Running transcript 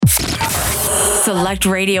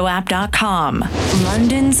SelectRadioApp.com,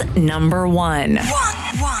 London's number one.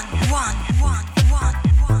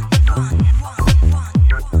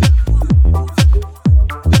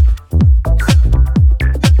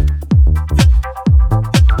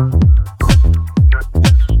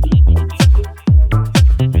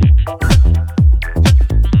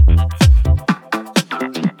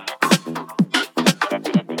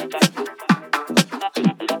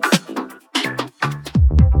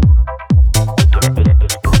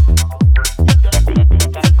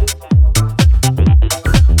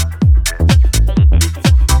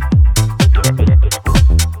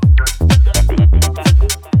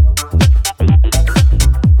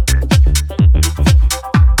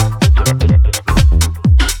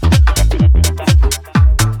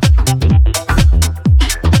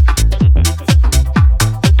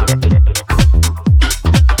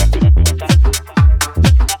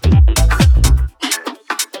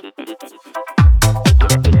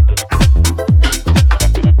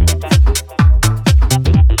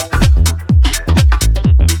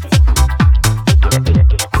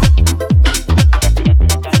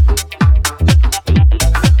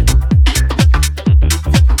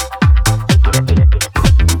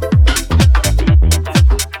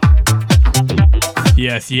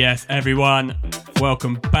 Yes, everyone,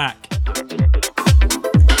 welcome back.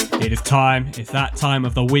 It is time, it's that time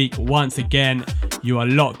of the week. Once again, you are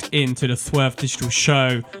locked into the Swerve Digital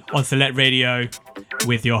Show on Select Radio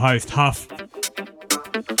with your host, Huff.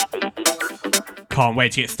 Can't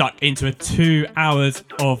wait to get stuck into 2 hours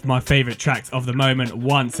of my favourite tracks of the moment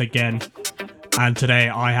once again. And today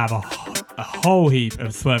I have a whole heap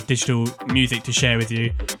of Swerve Digital music to share with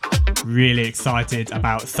you. Really excited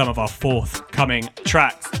about some of our forthcoming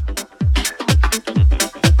tracks.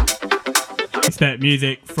 Expect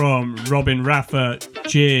music from Robin Raffer,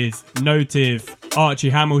 Jeers, Notive, Archie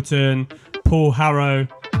Hamilton, Paul Harrow,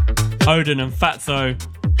 Odin and Fatso,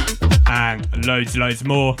 and loads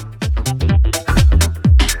more.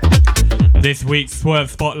 This week's Swerve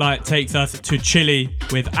Spotlight takes us to Chile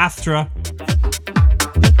with Astra.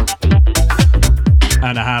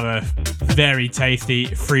 And I have a very tasty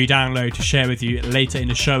free download to share with you later in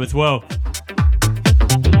the show as well.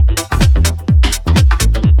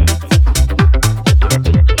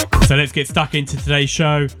 So let's get stuck into today's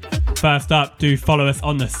show. First up, do follow us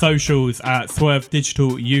on the socials at Swerve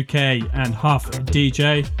Digital UK and Huff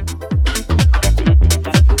DJ.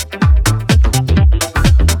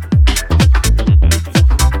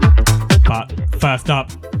 But first up,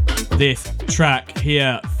 this track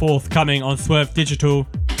here, forthcoming on Swerve Digital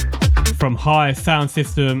from High Sound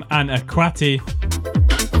System and Aquati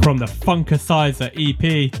from the Funkicizer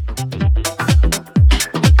EP.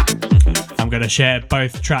 I'm going to share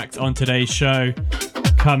both tracks on today's show,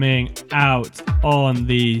 coming out on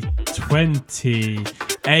the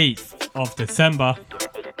 28th of December.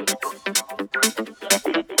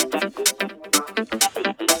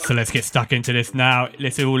 So let's get stuck into this now.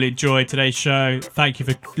 Let's all enjoy today's show. Thank you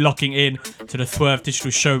for locking in to the Swerve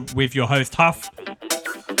Digital Show with your host, Huff.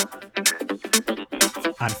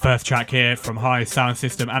 And first track here from High Sound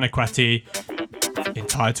System and Aquati,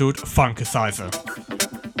 entitled Funkicizer.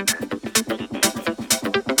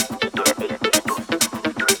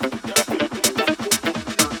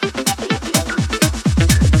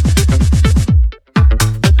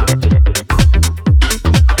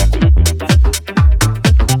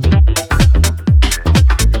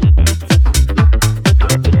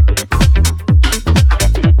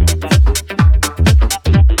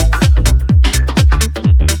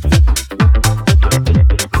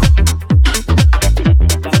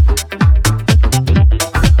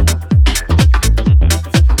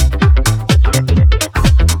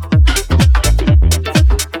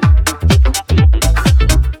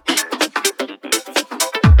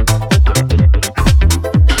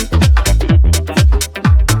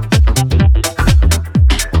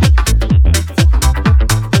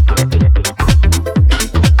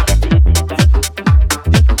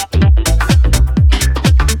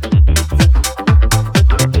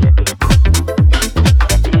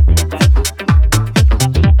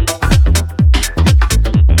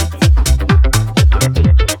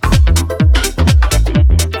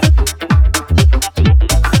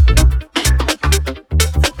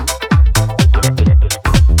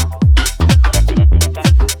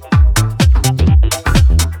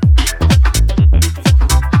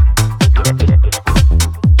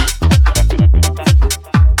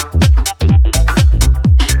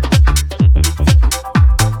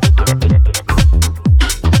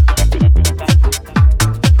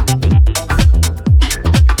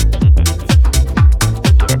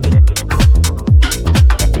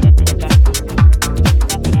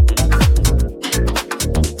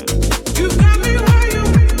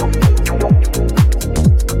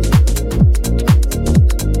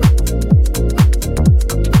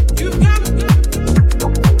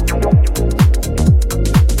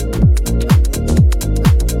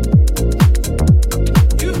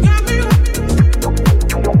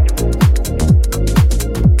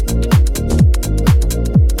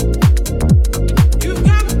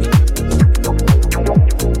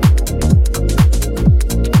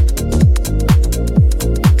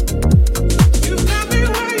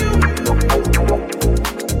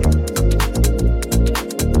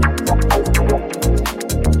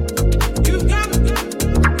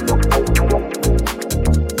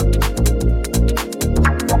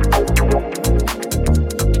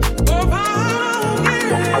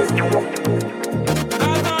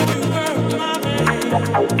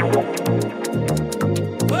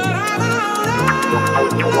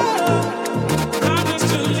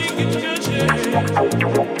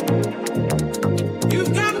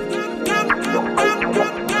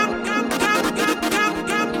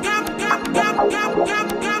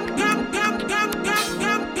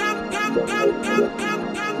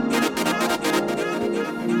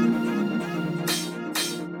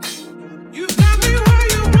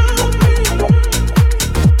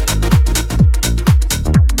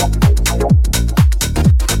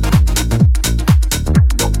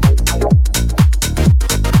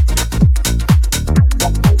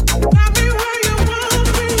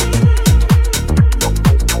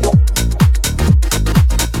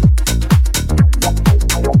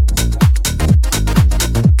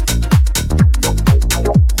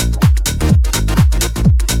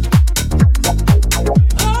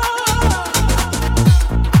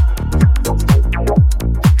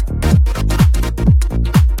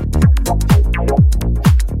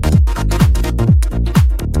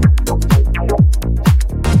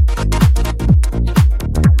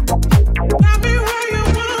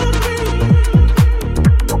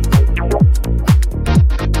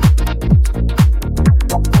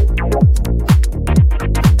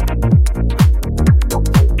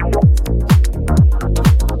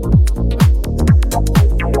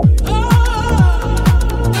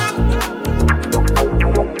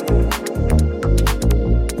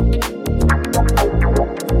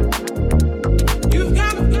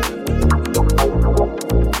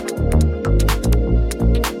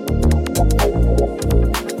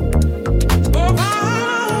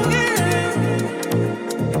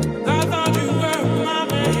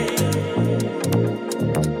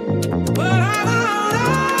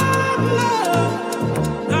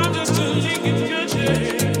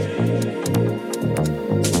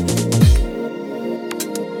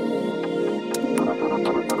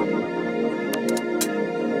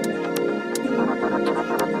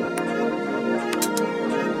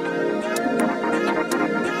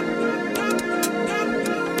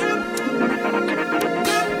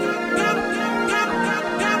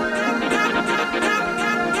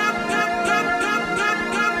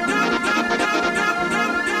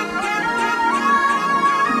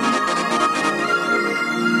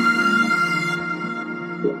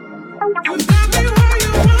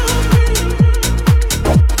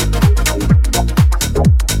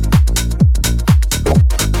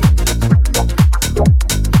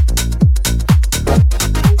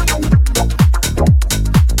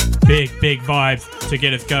 Big vibes to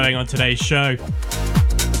get us going on today's show.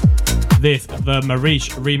 This, the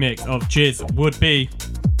Marish remix of Jizz Would Be,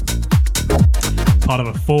 part of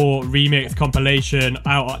a 4 remix compilation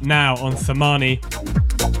out now on Samani.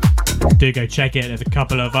 Do go check it. There's a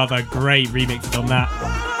couple of other great remixes on that.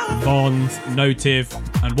 Von's, Notive,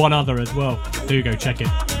 and one other as well. Do go check it.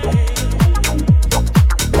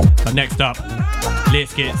 But next up,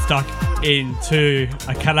 let's get stuck into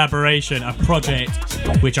a collaboration, a project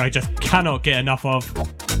which I just cannot get enough of.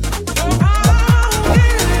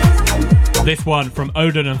 This one from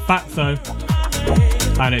Odin and Fatso,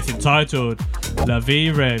 and it's entitled La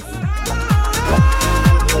Vie Rêve.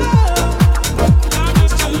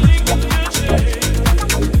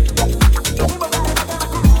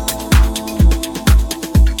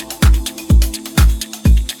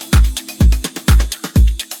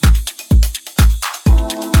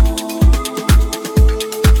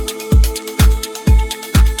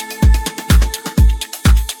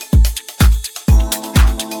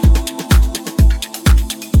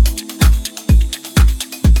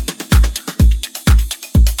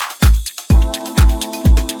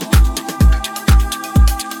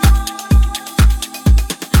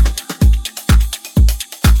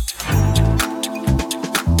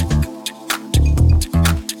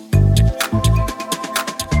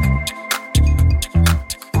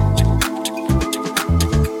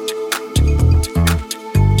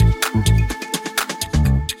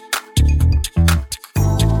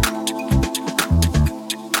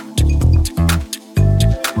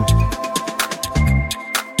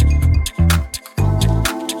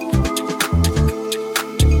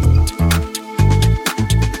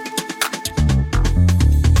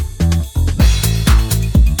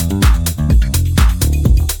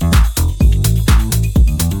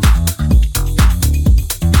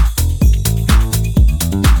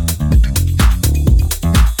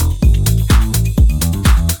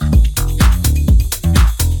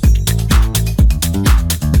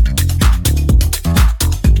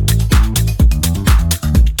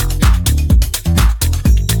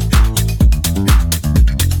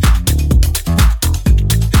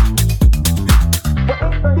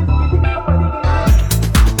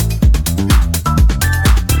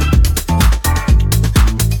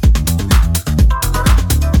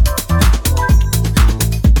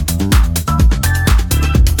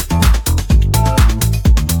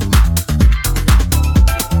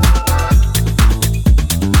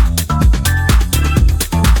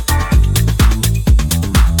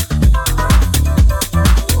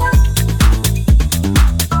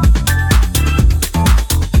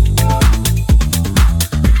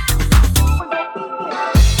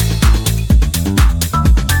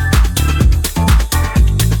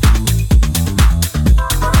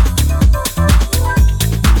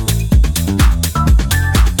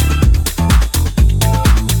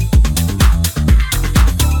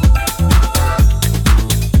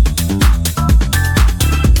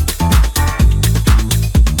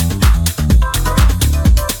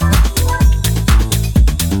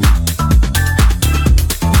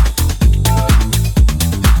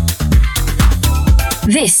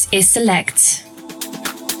 This is Select.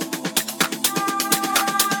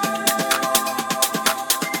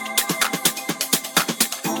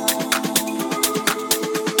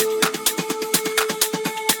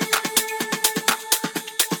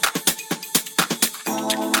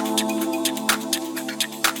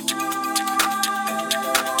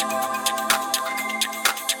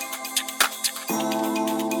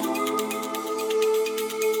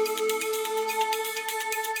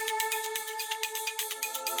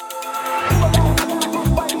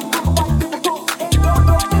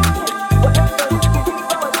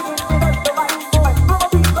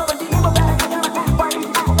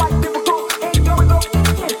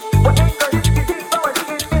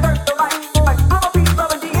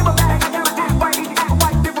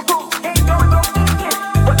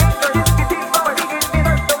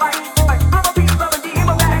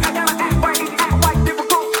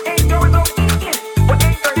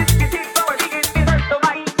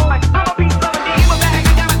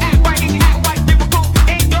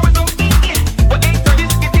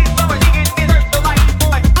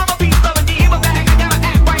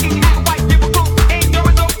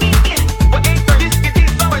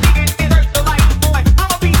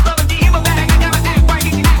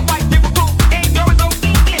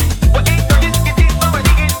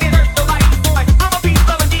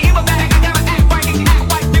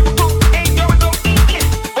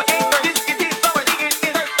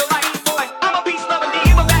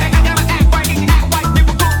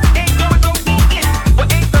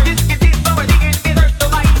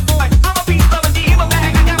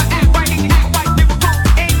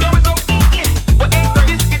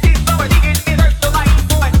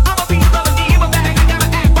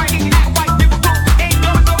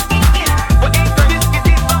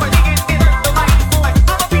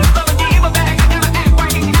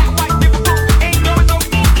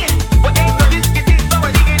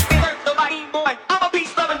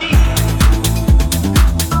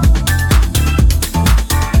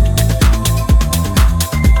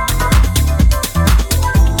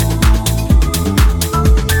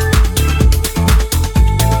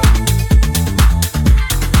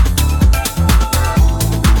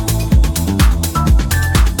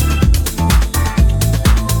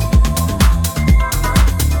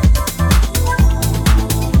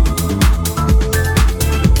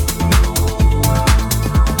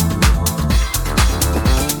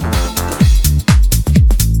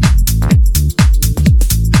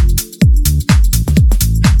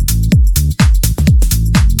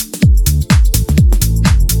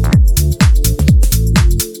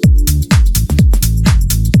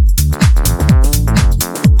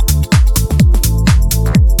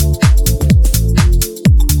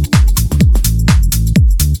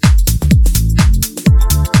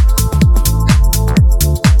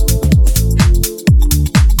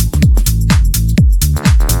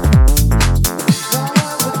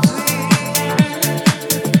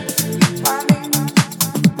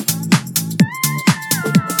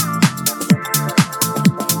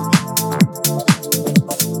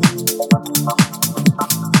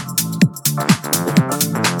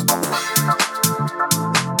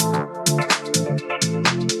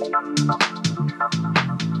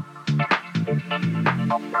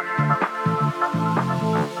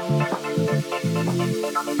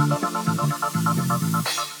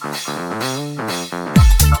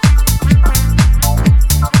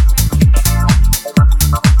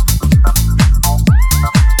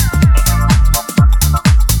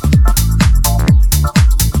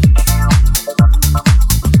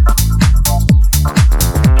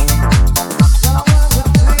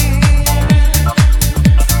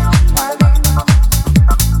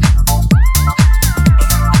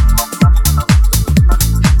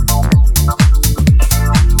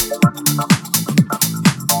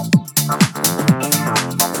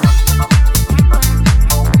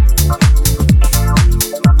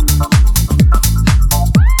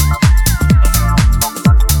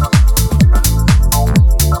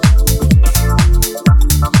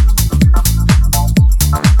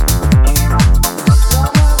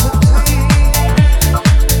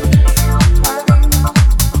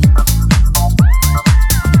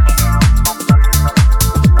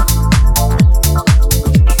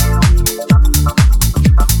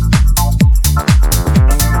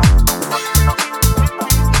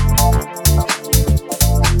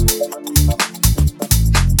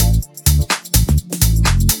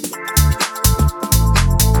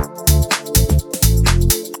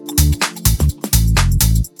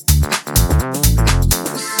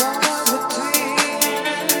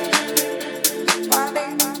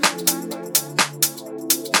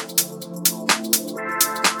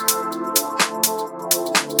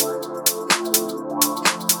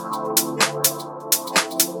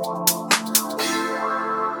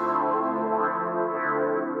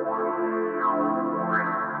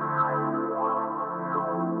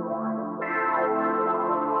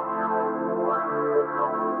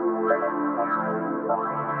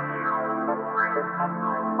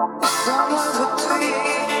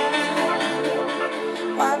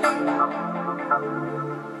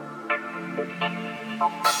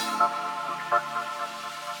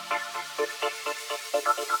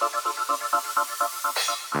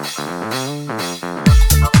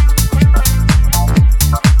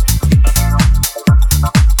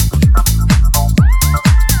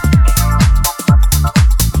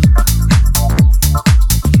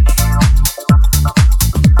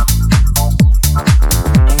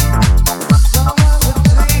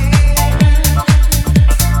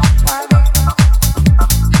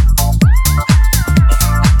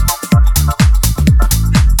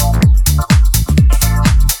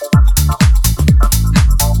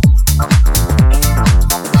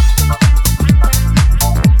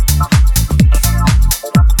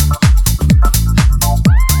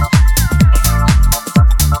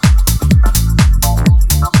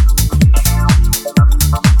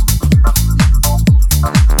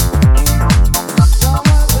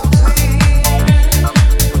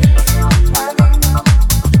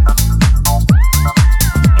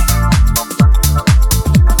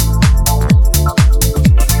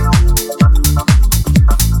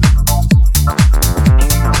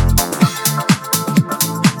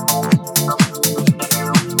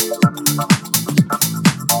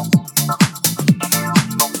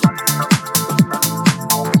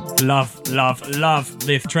 Love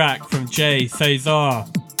this track from Jay Cesar.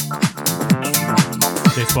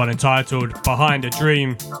 This one entitled Behind a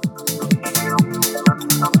Dream.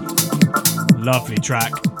 Lovely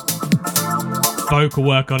track. Vocal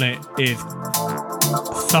work on it is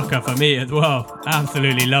sucker for me as well.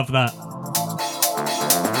 Absolutely love that.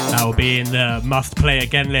 That will be in the must play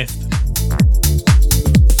again list.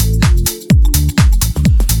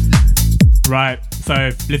 Right, so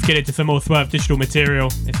let's get into some more Swerve Digital material.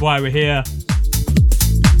 It's why we're here.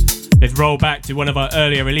 Let's roll back to one of our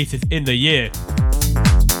earlier releases in the year.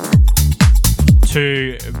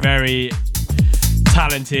 Two very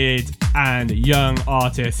talented and young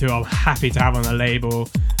artists who I'm happy to have on the label.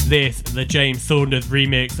 This, the James Saunders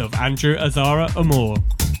remix of Andrew Azara Amore.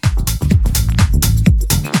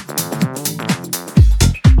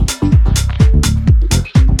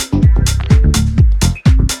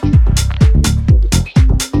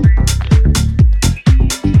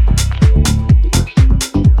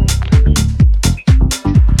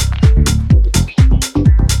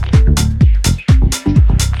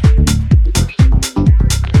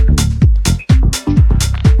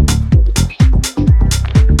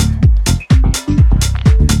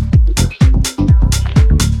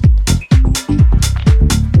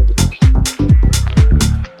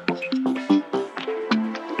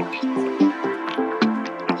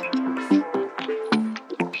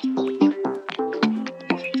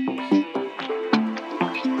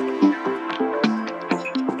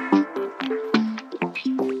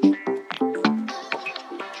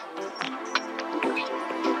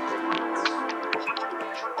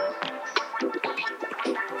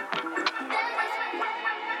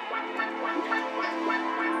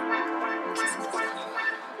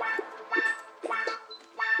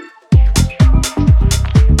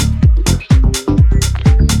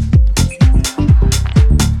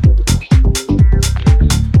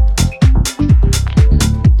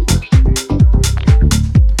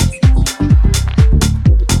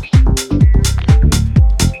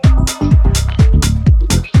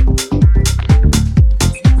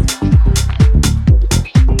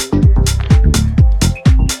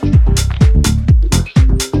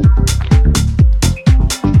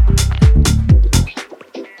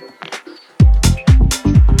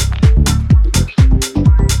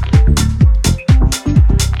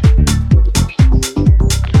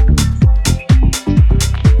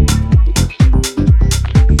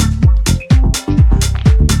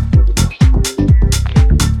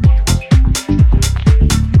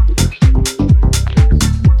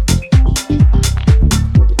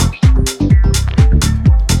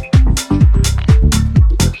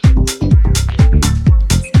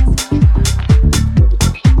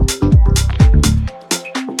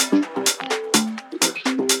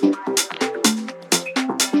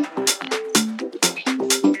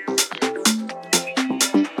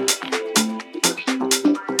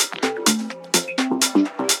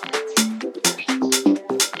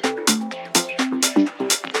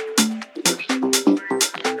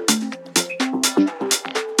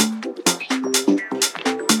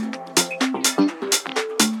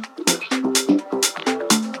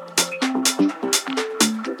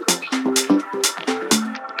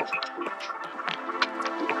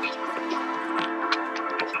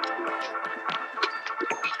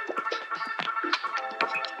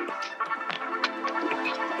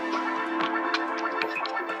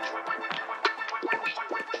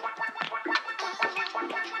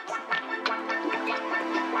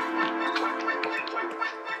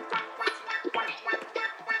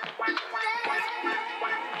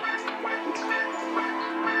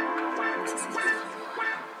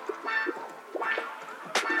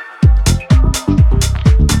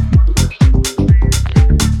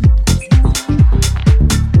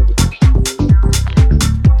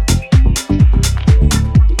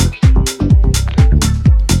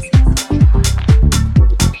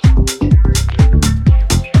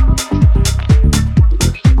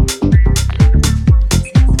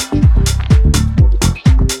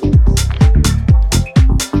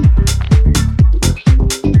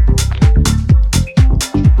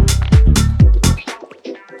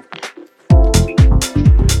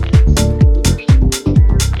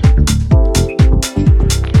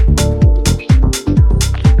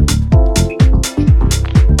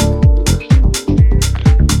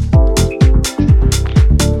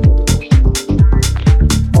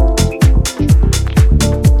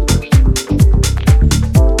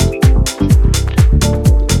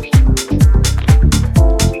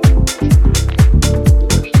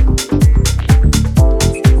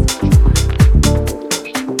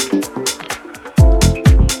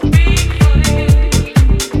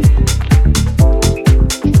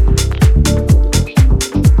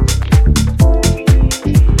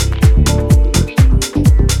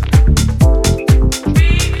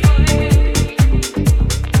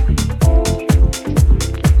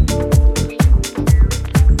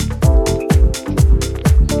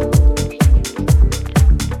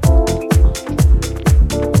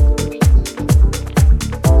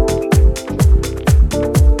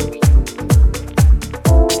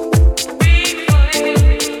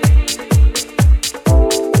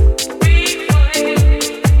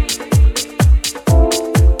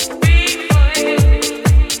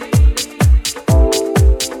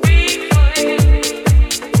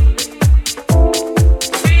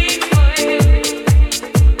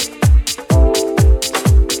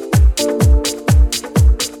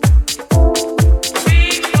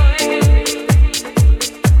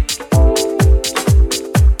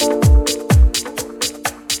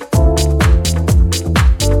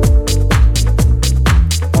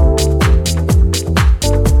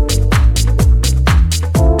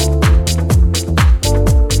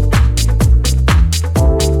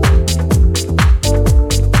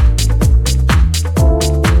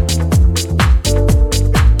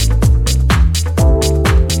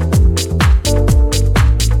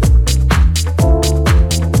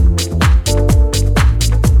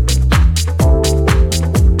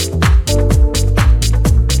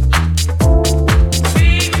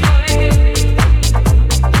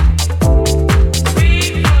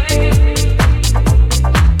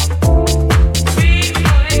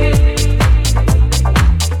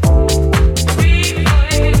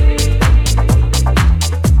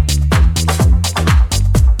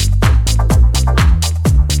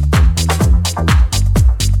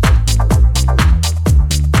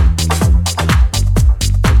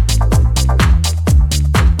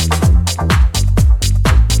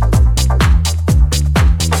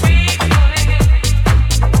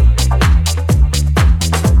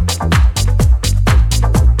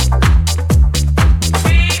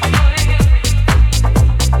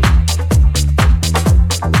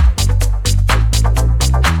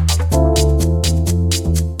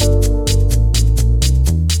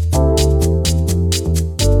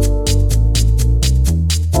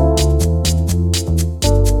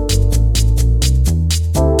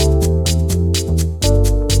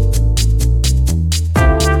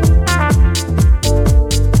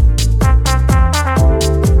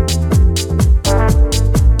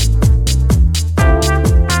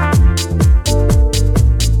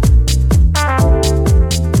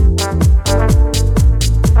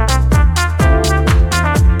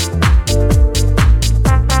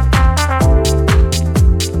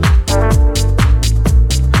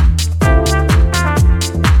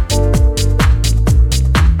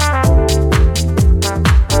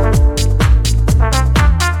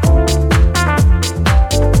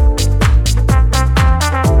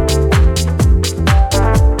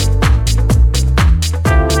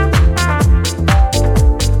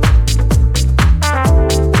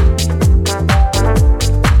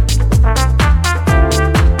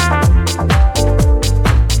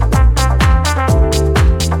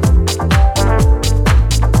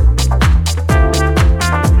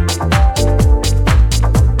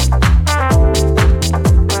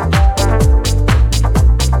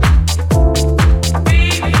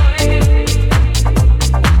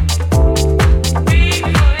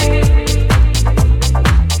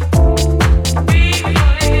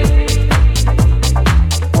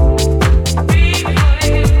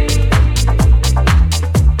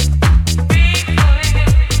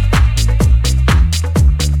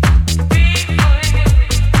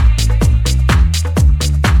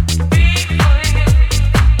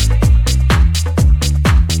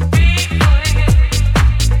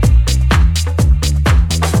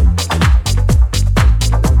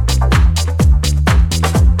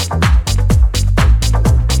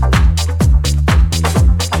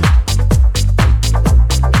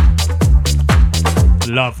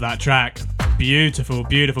 love that track. Beautiful,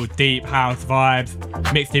 beautiful deep house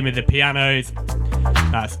vibes mixed in with the pianos.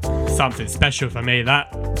 That's something special for me,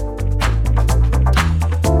 that.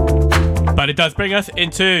 But it does bring us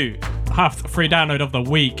into Huff's free download of the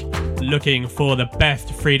week, looking for the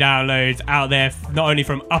best free downloads out there, not only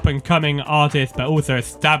from up and coming artists but also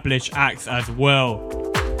established acts as well.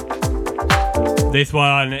 This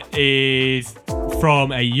one is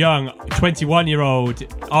from a young 21-year-old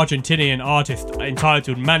Argentinian artist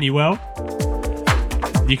entitled Manuel.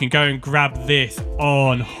 You can go and grab this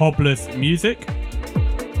on Hobblers Music,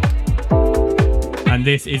 and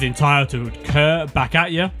this is entitled Kerr Back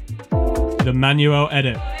At Ya, the Manuel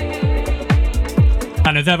edit.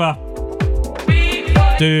 And as ever,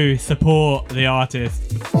 do support the artist.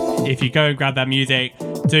 If you go and grab that music,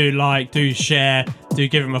 do like, do share, do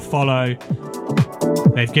give them a follow.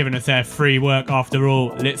 They've given us their free work after all.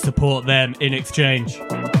 Let's support them in exchange.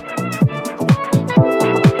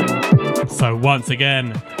 So once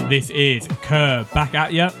again, this is Kerr Back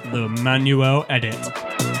At Ya, the Manuel edit.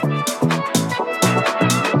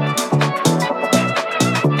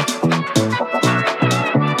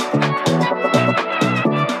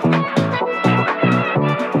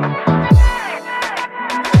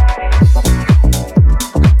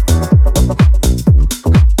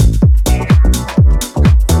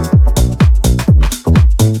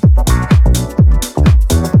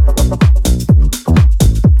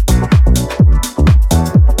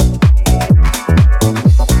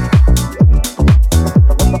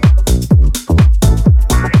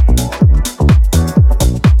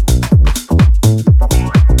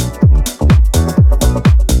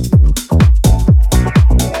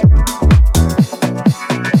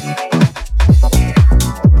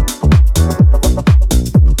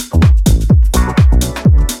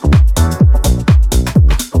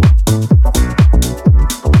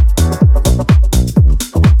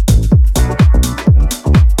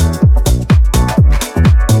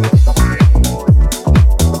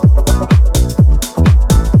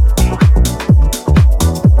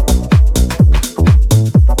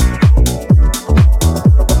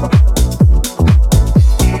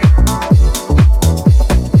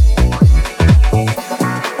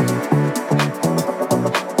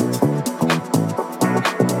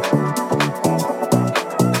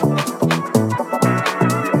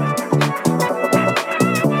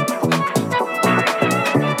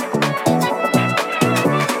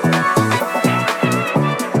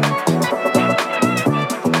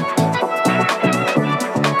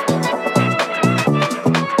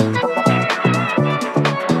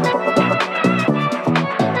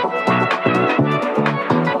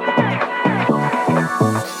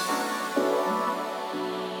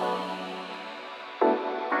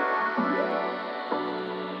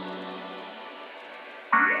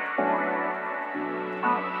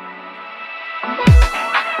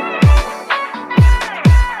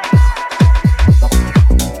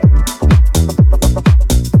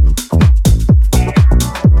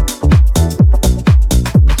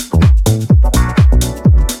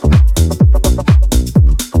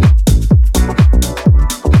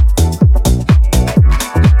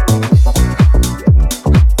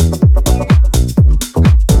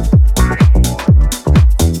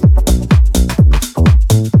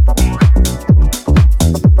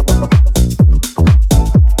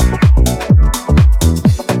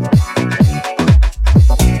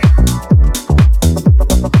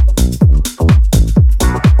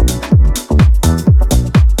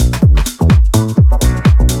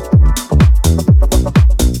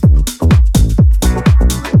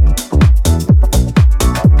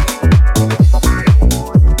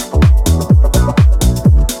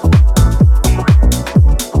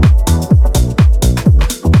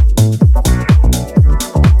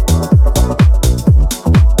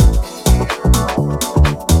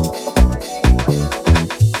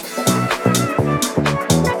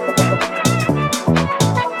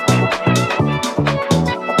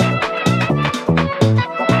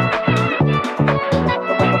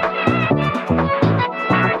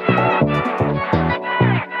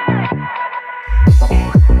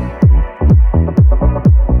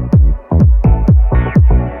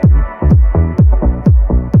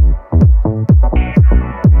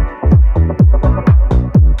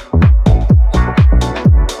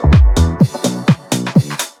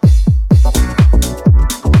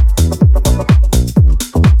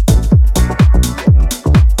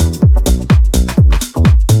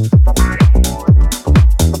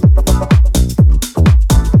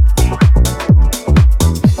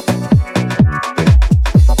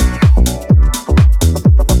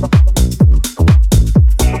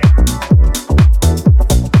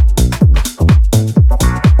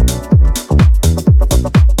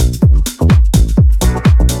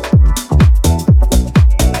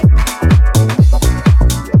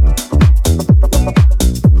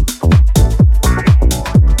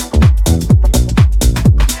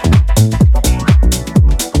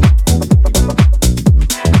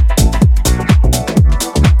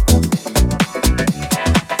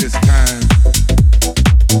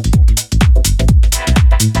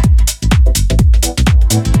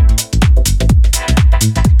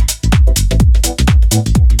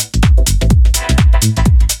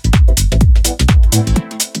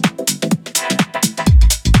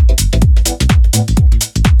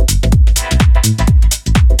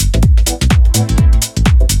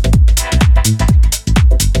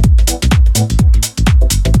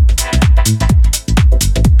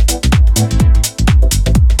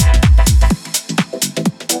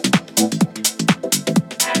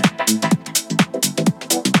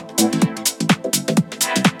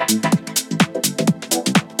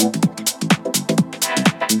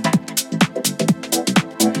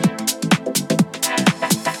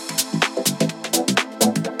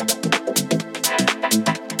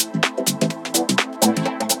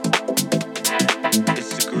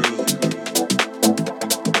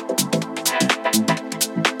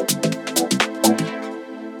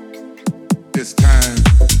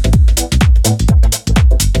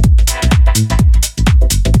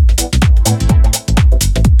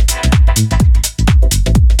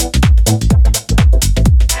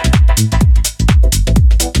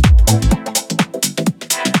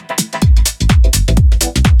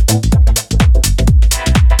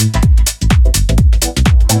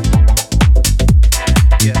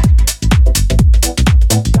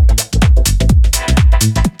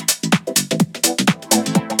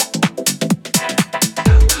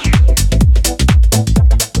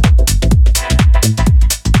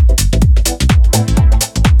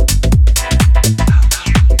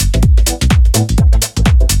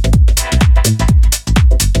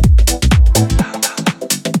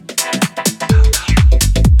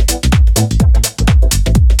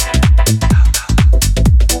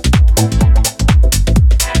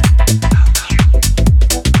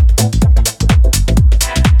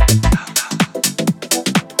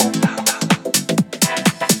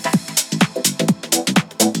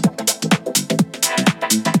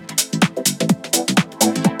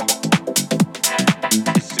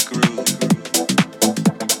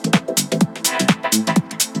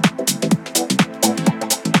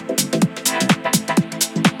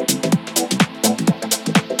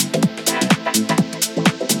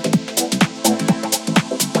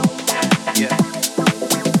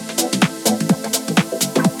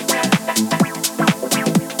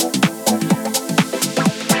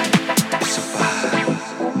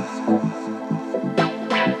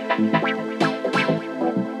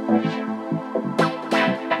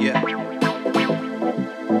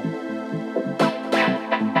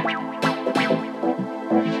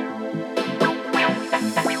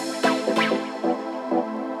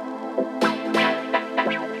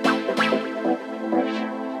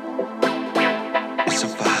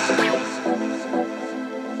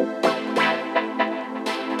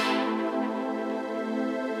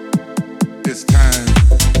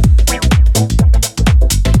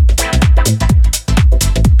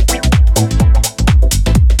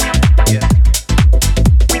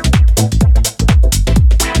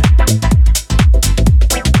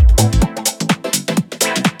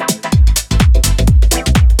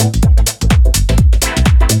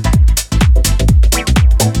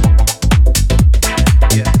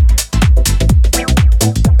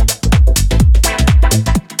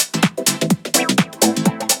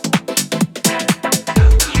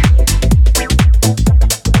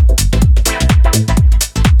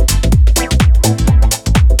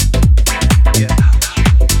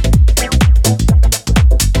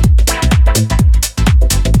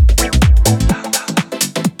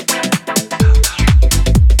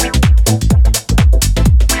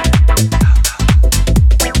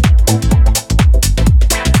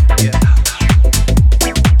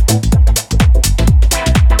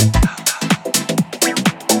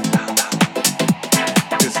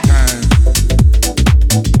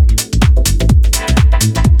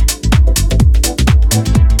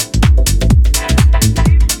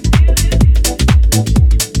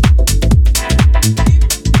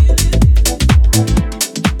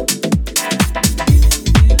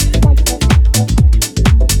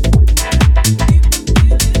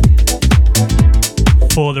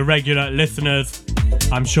 For the regular listeners,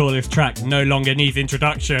 I'm sure this track no longer needs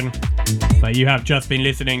introduction, but you have just been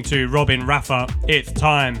listening to Robin Raffa. It's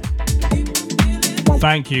time.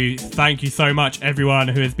 Thank you so much everyone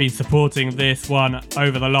who has been supporting this one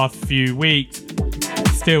over the last few weeks.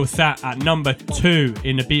 Still sat at number 2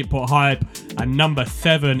 in the Beatport Hype and number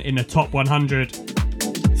 7 in the top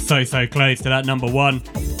 100. So close to that number 1.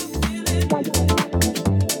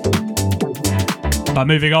 But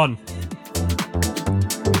moving on.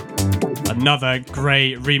 Another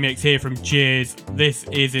great remix here from Jeers. This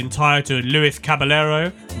is entitled Luis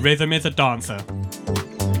Caballero, Rhythm is a Dancer.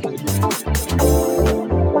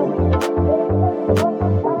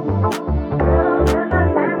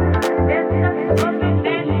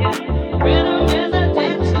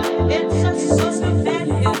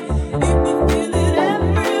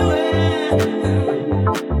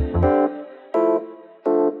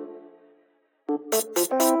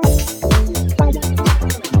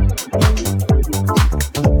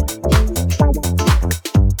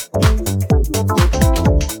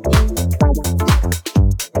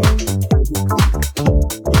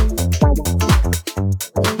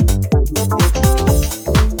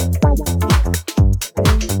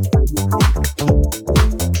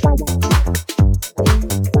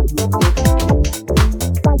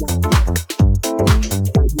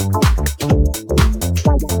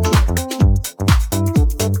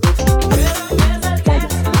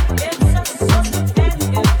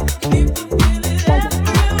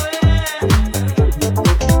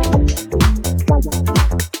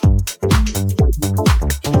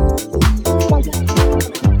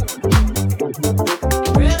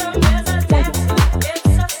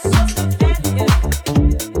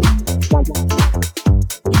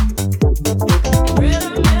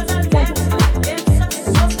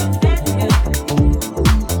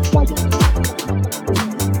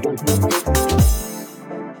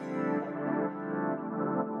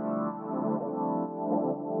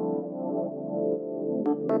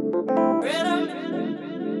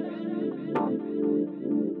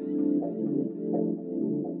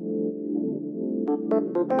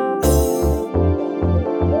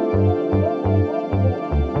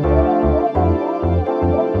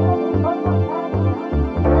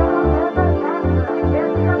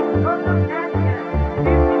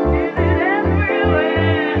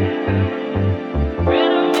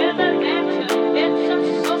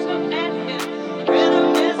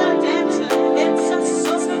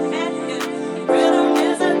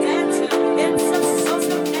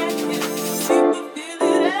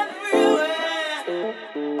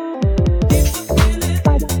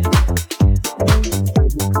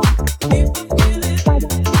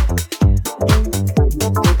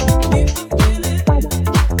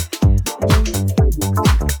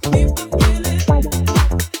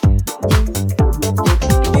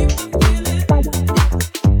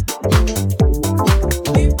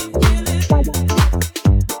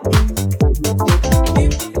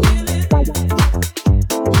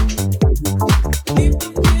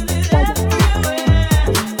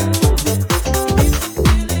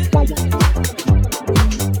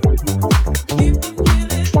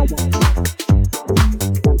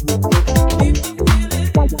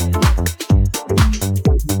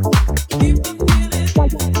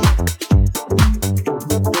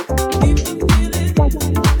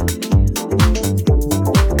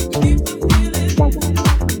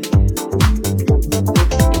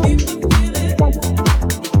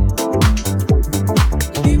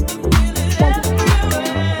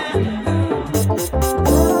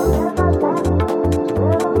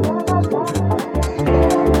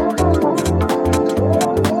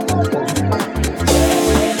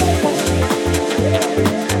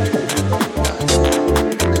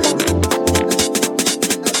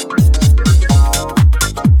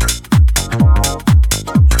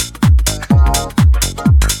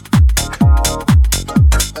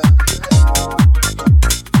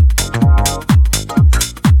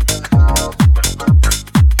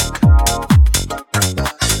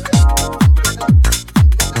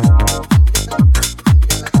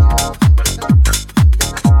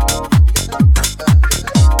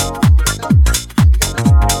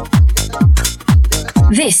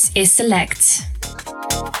 This is Select.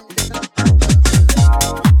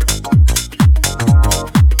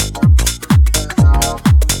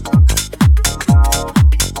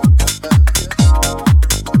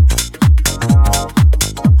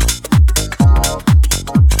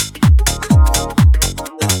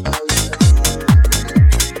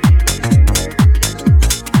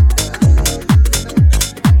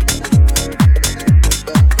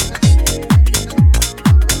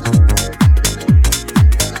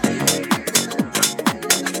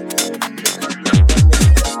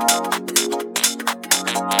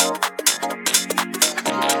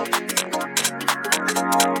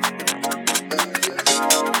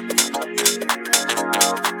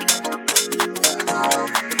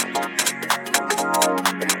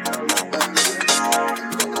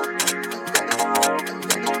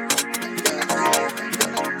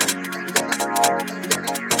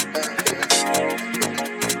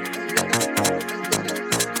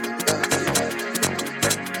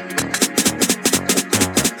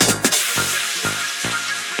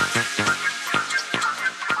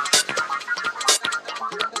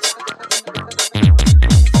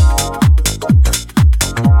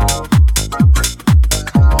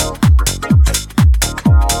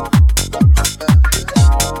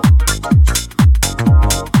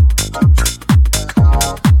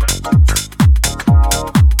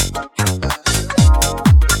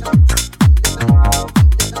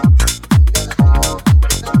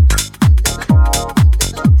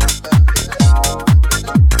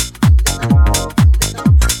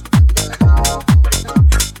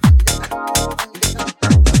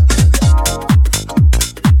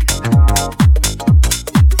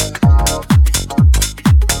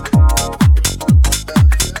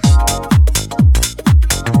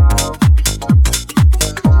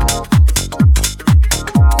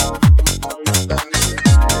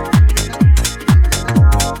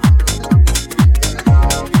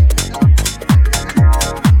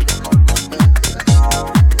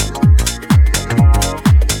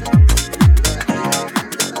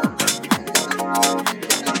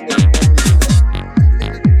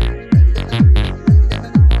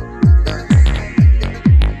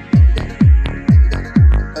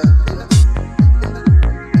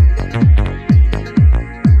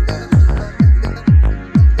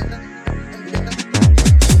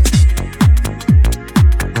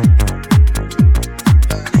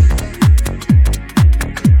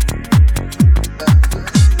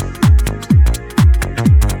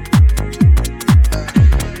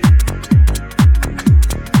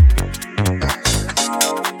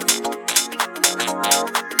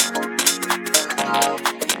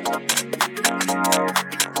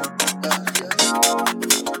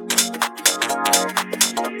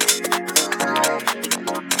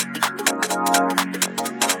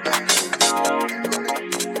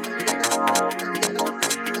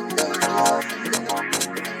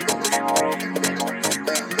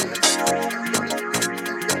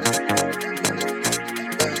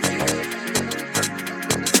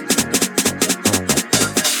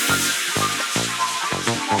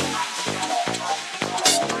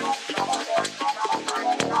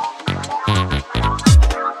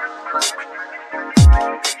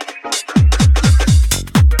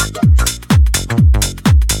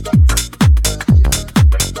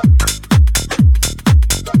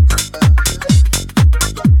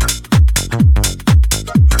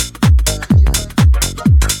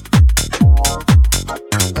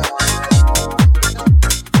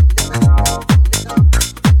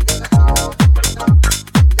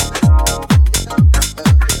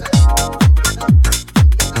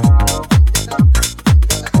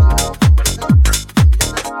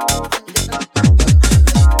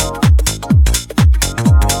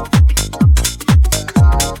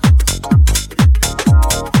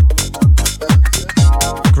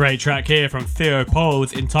 Great track here from Theo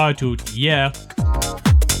Poles entitled Yeah.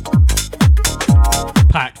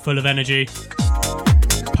 Packed full of energy.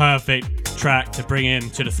 Perfect track to bring in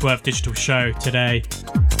to the Swerve Digital show today.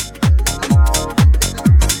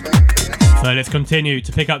 So let's continue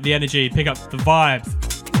to pick up the energy, pick up the vibes.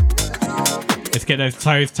 Let's get those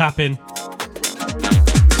toes tapping.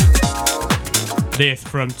 This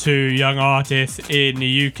from two young artists in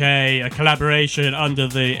the UK, a collaboration under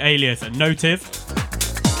the alias Notive.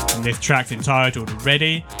 And this track's entitled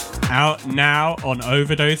Ready, out now on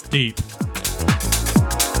Overdose Deep.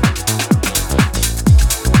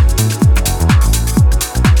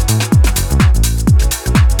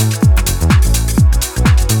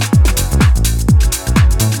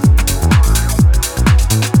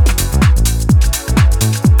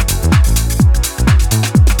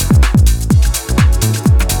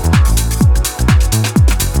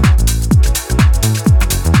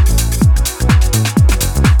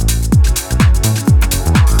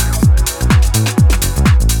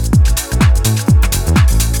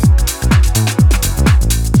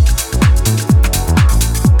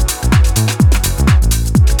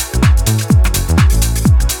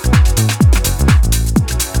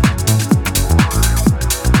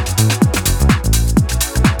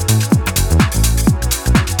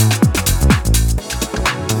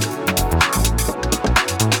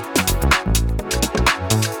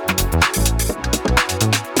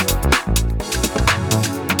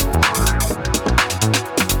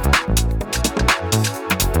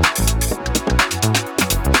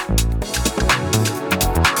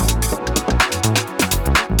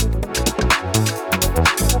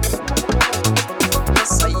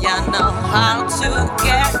 how to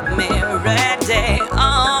get me ready.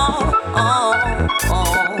 Oh, oh,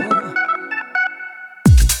 oh.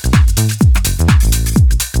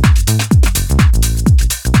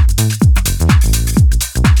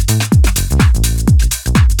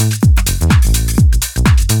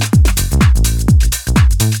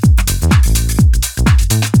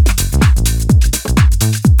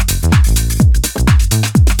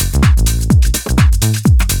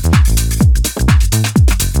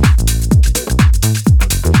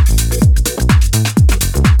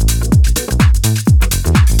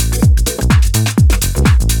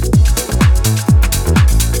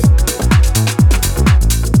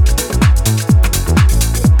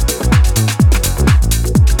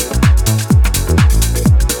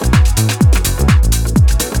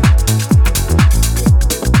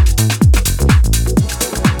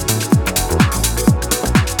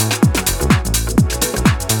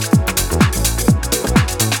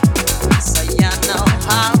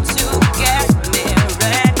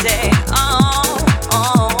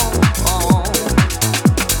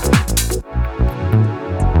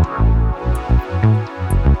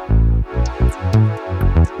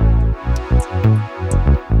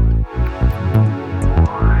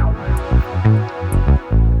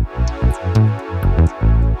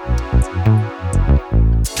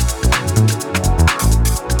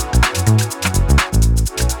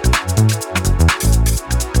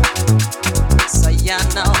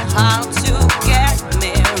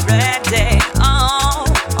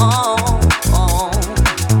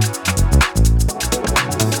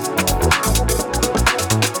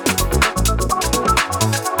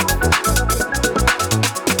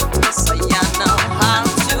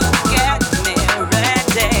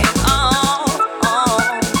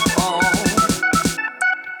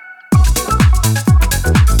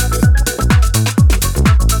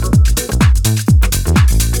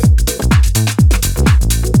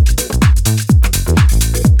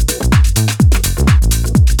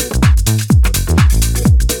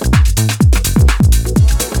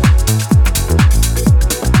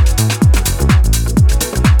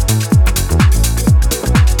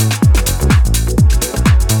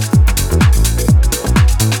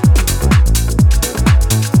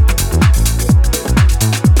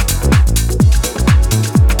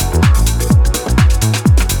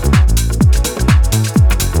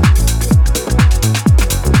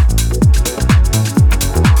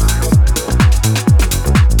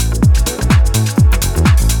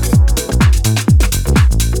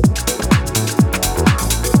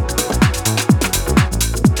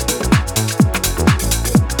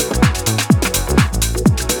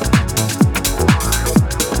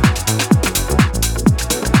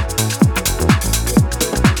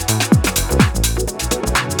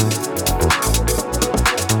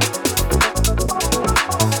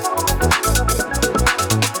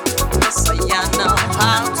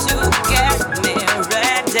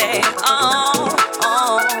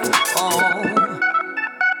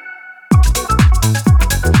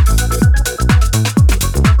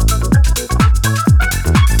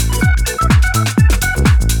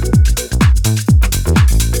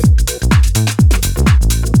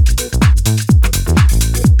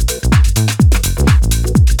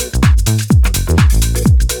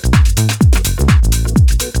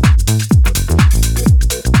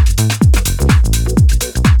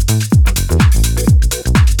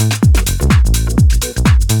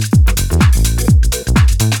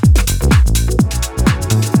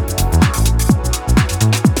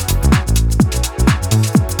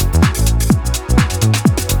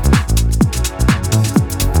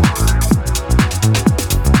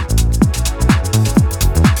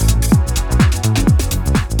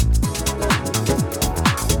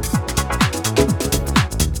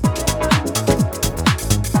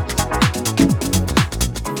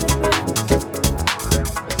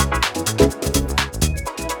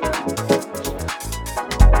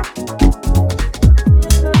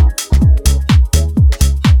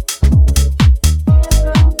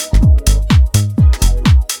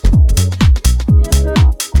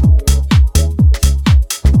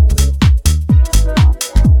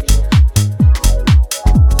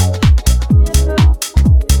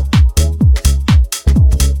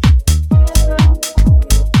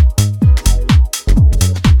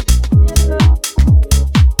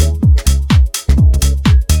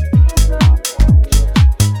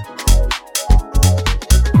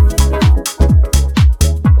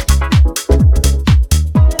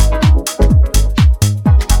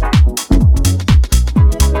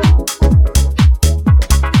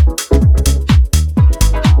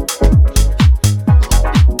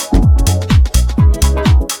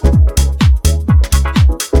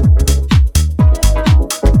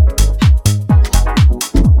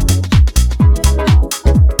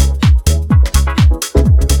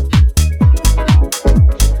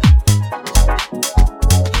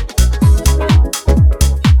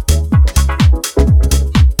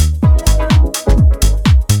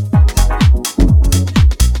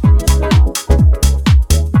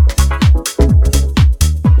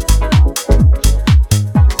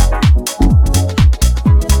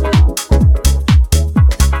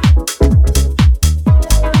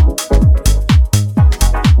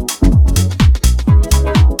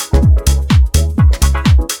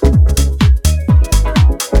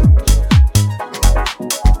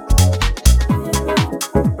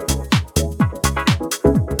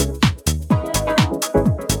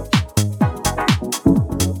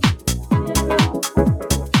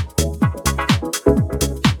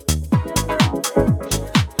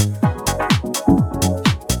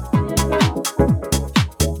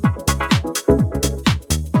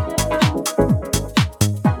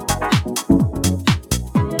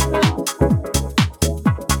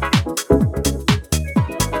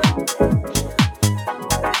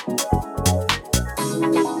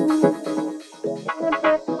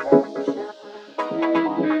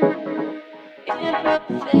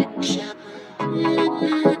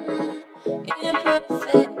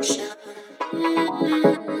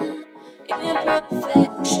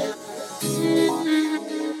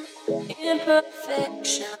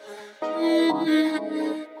 Imperfection.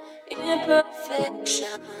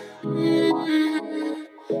 Imperfection.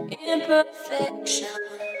 Imperfection.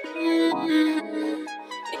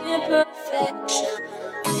 Imperfection.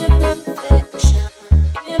 Imperfection.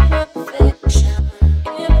 Imperfection.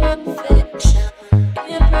 Imperfection.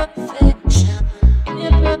 Imperfection.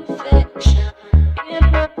 Imperfection. Imperfection.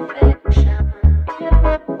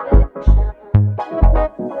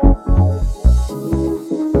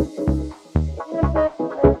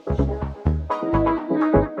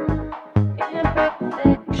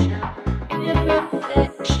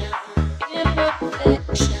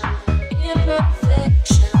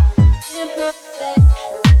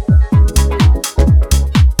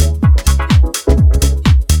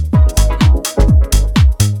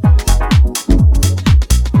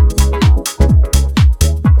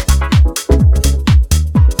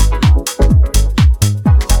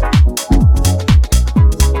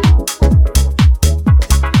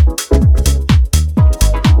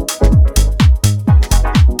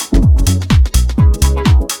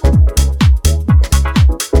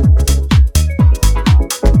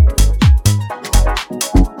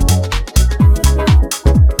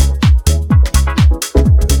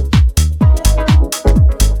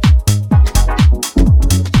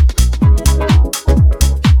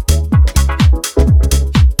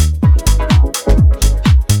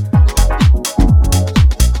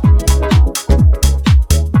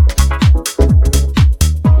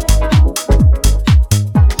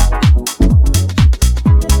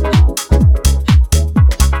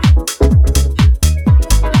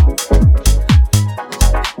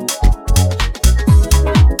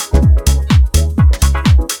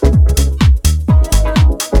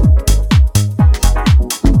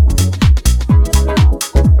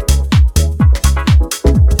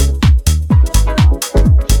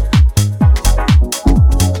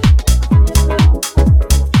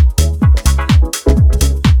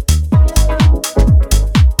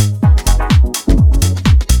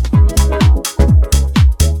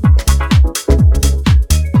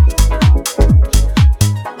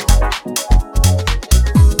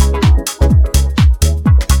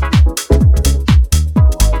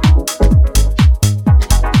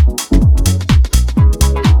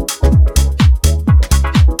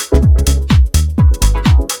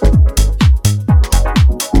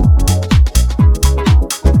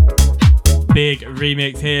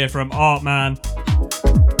 Remix here from Artman.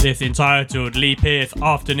 This entitled Lee Pierce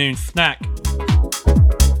Afternoon Snack.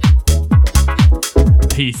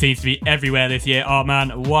 He seems to be everywhere this year,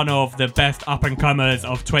 Artman. One of the best up and comers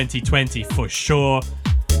of 2020 for sure.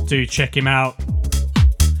 Do check him out.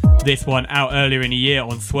 This one out earlier in the year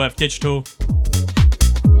on Swerve Digital.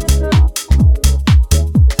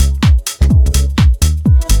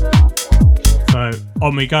 So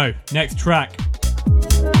on we go. Next track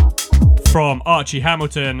from Archie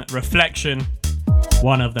Hamilton, Reflection.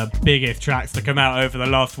 One of the biggest tracks to come out over the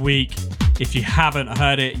last week. If you haven't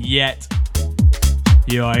heard it yet,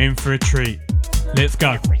 you are in for a treat. Let's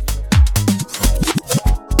go.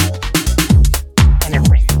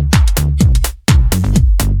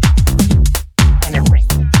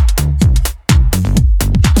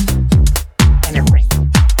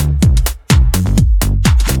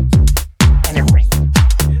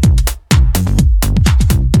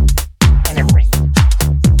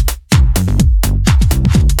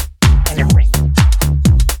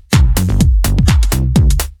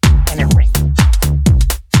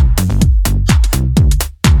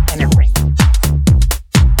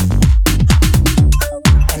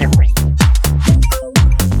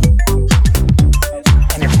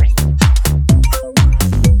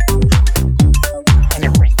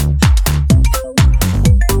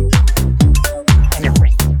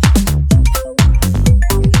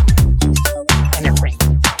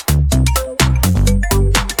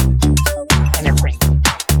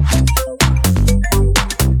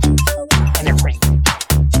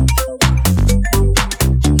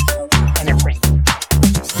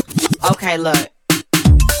 Okay, look.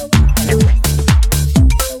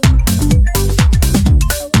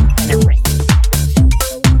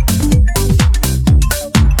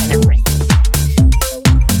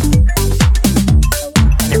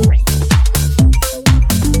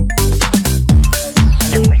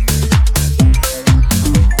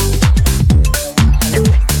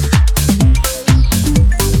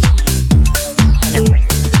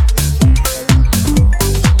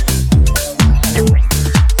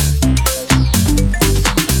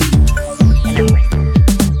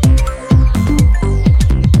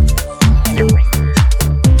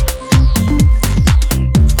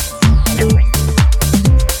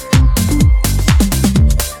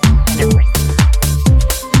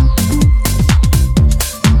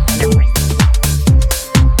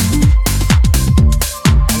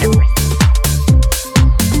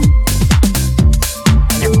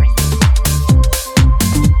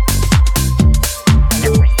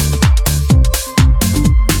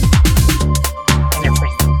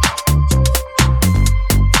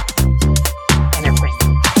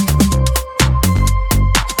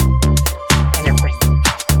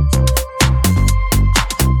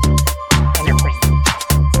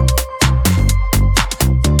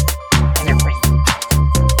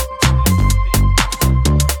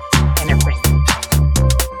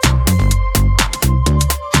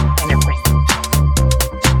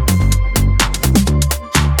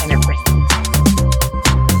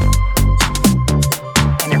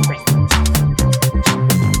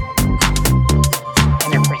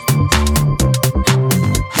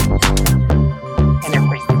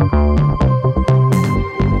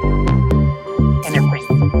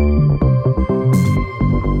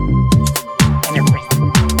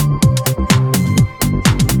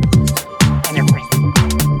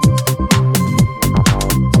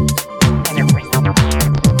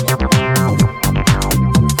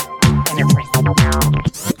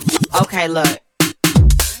 Okay, look.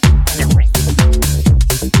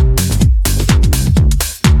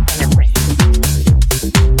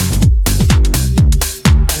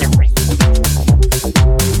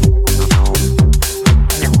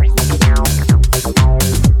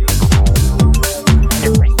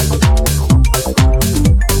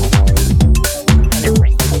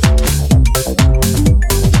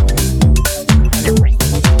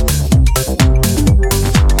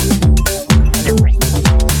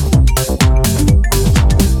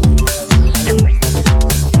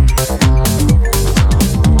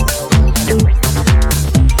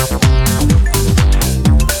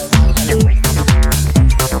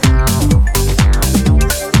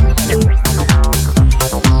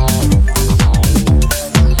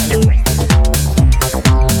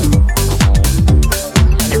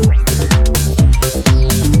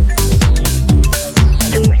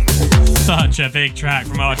 A big track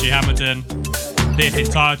from Archie Hamilton. This is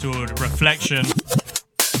titled Reflection.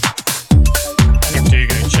 Do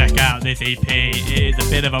go check out this EP. It is a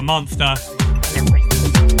bit of a monster.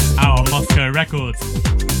 Out on Moscow Records.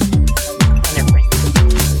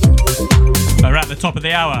 We're at the top of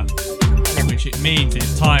the hour, which it means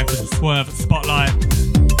it's time for the Swerve Spotlight.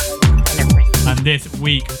 And this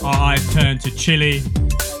week our eyes turn to Chile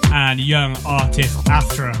and young artist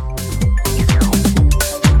Astra.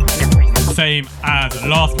 Same as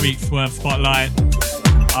last week's Swerve Spotlight,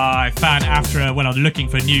 I found Astra when I was looking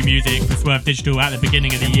for new music for Swerve Digital at the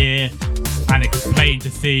beginning of the year, and it was plain to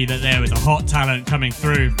see that there was a hot talent coming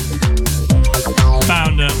through.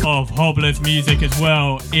 Founder of Hobblers Music as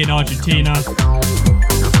well in Argentina.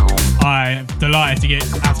 I'm delighted to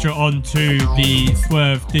get Astra onto the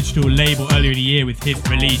Swerve Digital label earlier in the year with his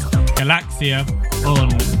release Galaxia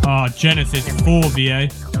on our Genesis 4 VA.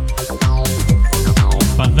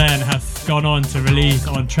 But then has gone on to release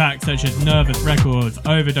on tracks such as Nervous Records,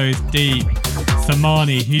 Overdose Deep,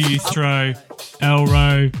 Samani, Hustro,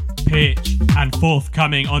 Elro, Pitch, and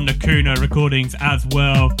forthcoming on Nakuna Recordings as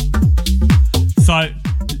well. So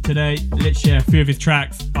today, let's share a few of his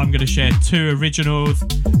tracks. I'm going to share 2 originals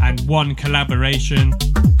and 1 collaboration,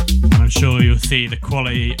 and I'm sure you'll see the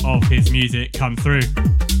quality of his music come through.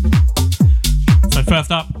 So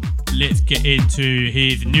first up, let's get into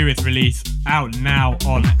his newest release, out now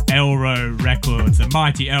on Elro Records, the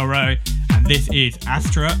mighty Elro, and this is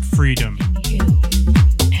Astra Freedom.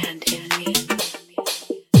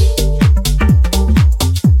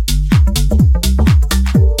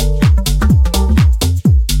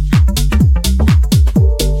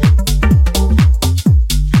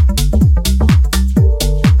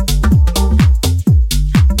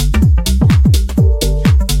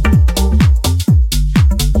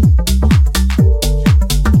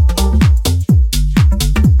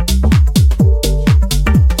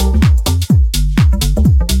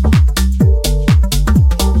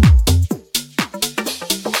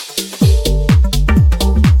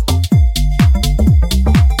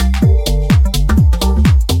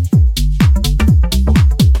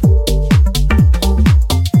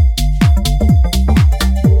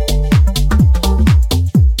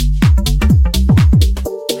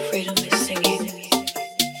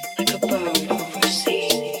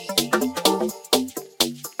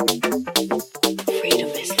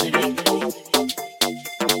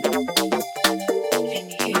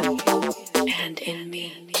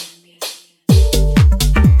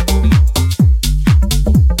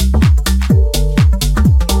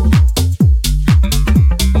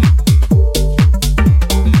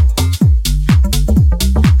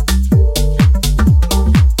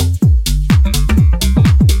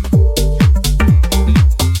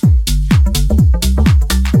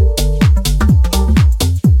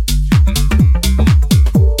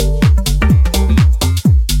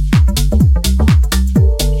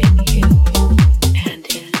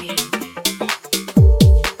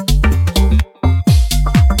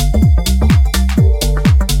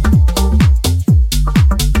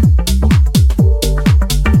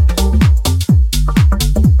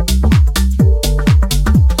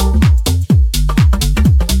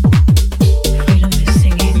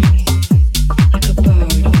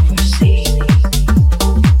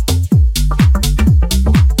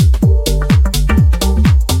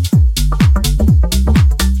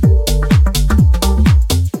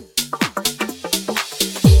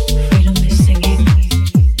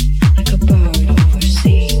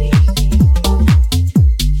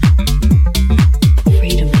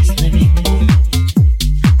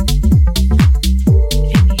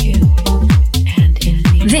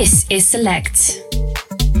 is Select.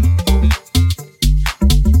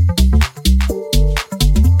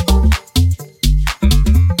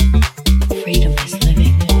 Freedom is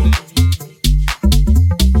living.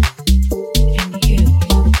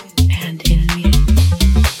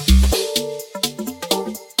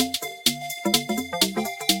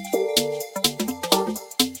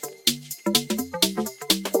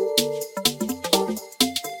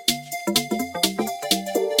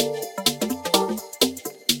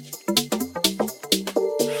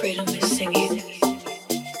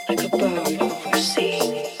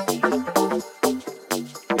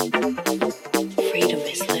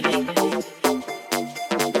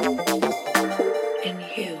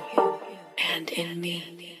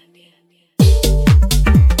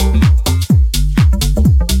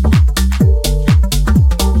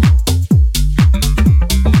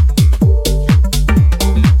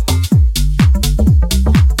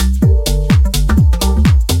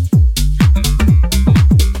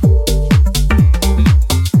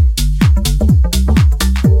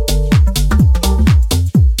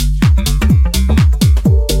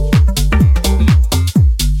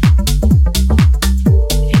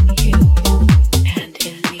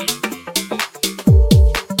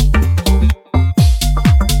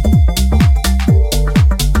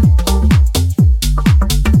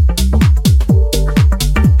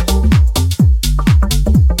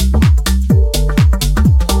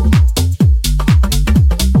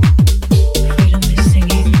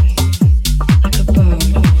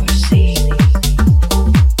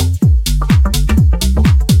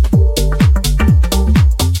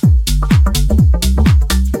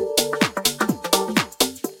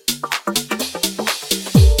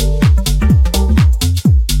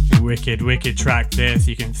 wicked track this.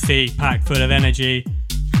 You can see packed full of energy,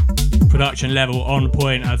 production level on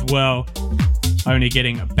point as well, only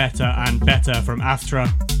getting better and better from Astra.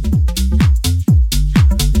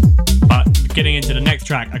 But getting into the next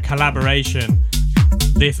track, a collaboration.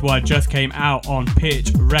 This one just came out on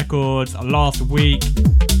Pitch Records last week.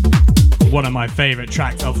 One of my favourite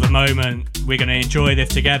tracks of the moment. We're going to enjoy this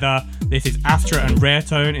together. This is Astra and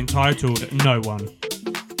Raretone, entitled No One.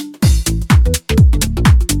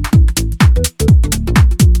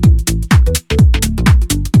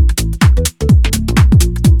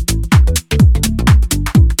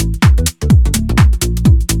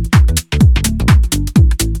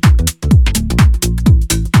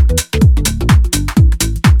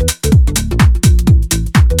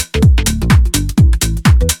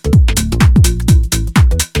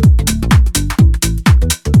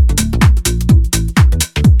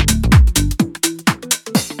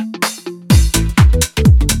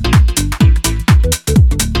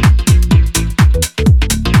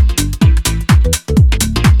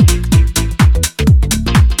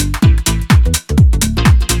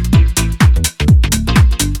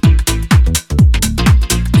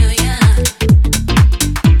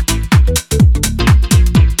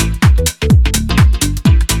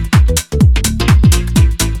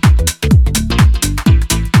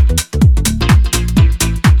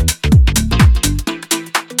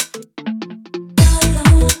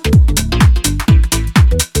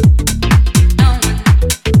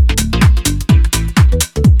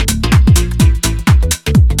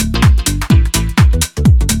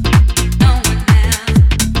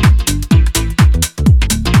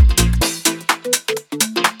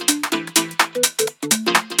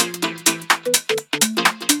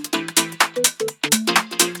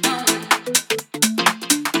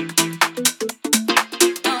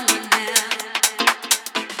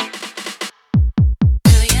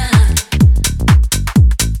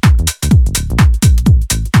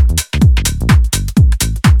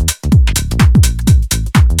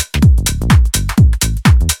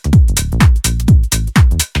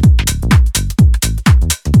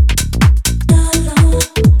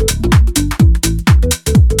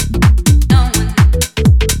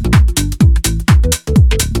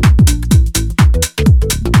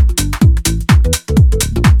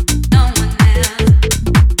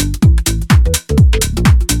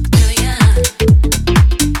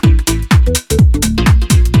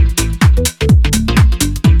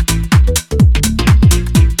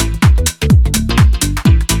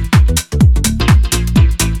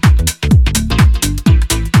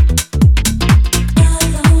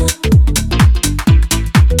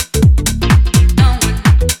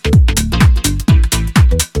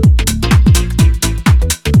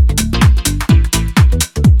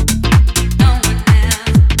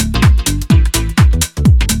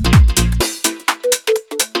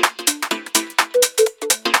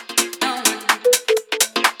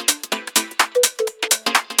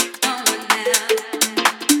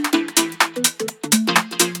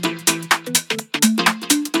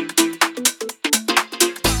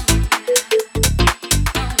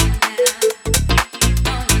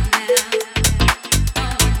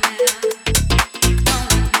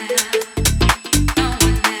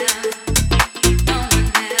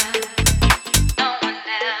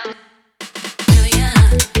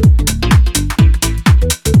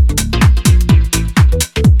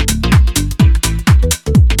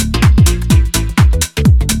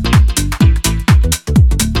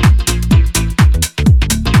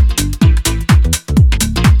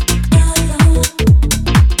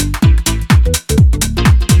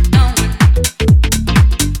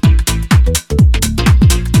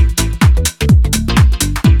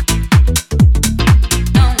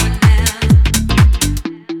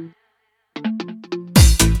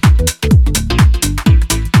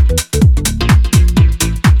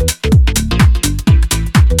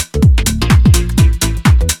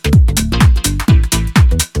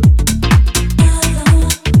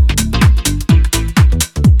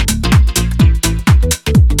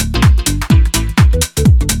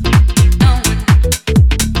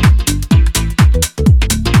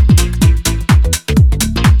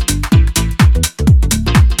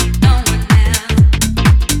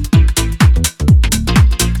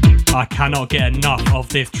 I cannot get enough of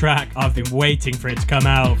this track. I've been waiting for it to come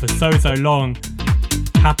out for so long.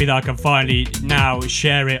 Happy that I can finally now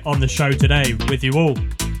share it on the show today with you all.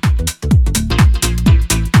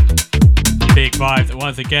 Big vibes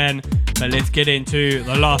once again, but let's get into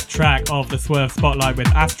the last track of the Swerve Spotlight with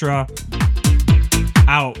Astra.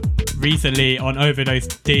 Out recently on Overdose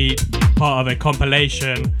D, part of a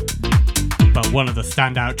compilation but one of the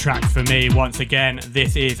standout tracks for me once again.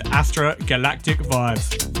 This is Astra Galactic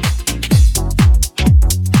Vibes.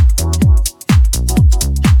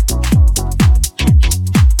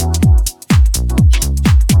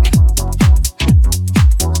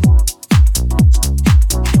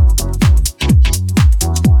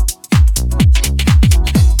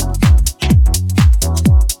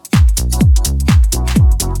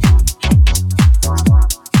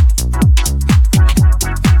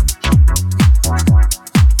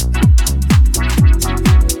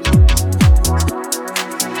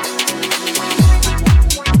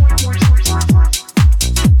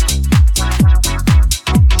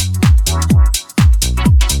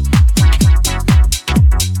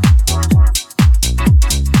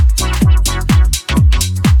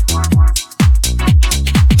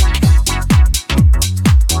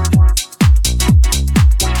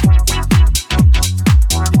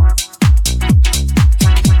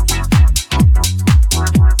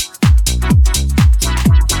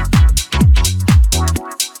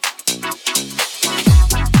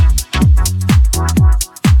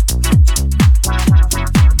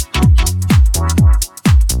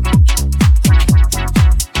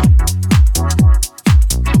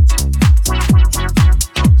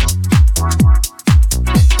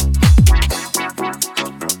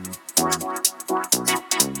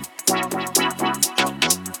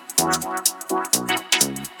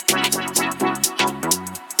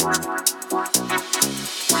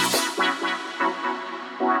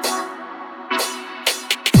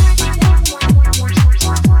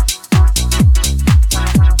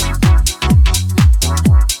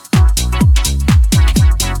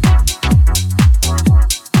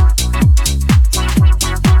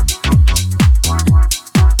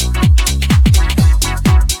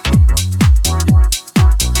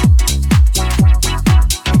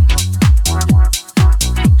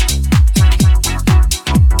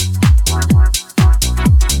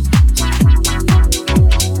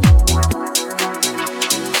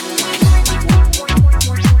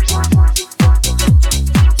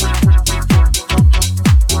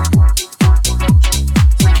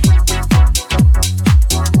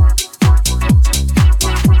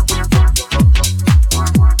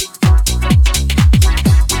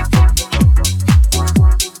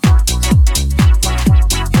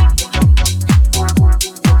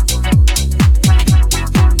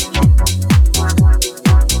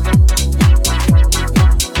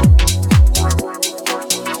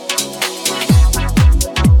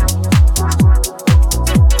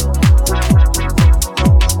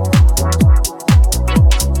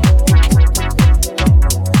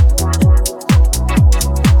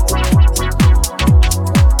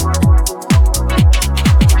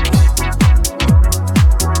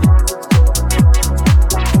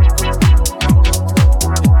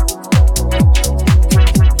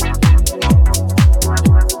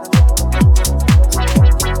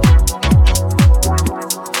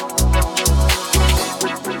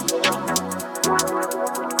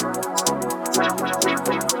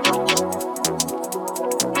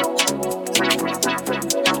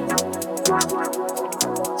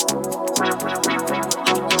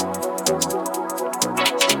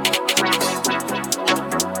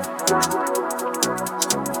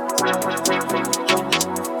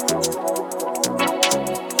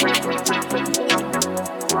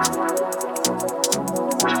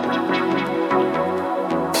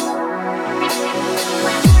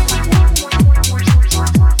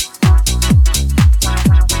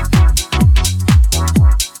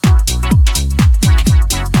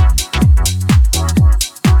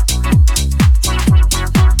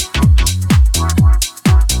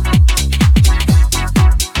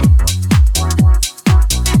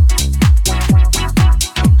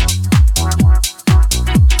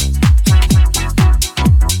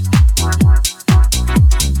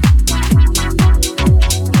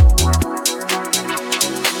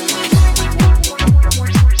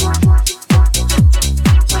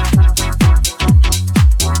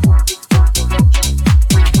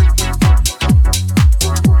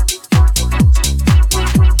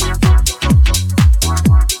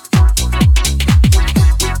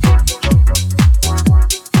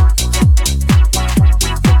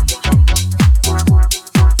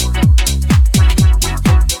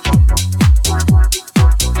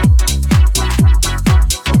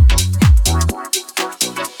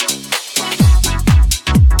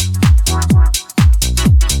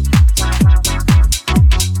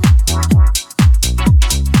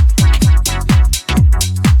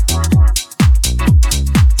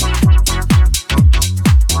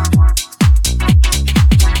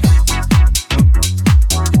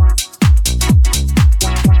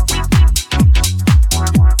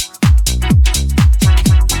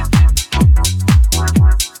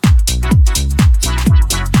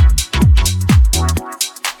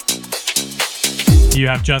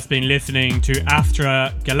 have just been listening to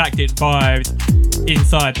Astra Galactic Vibes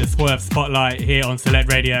inside the Swerve Spotlight here on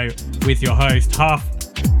Select Radio with your host, Huff.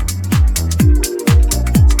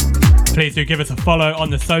 Please do give us a follow on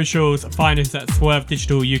the socials. Find us at Swerve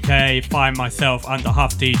Digital UK. Find myself under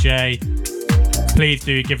Huff DJ. Please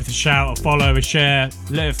do give us a shout, a follow, a share.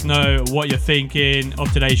 Let us know what you're thinking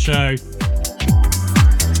of today's show.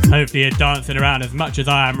 Hopefully you're dancing around as much as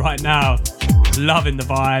I am right now. Loving the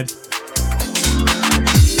vibes.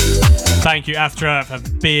 Thank you, Astra, for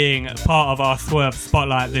being part of our Swerve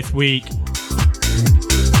Spotlight this week.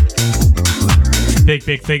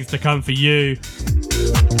 Big things to come for you.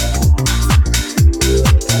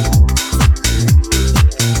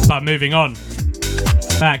 But moving on,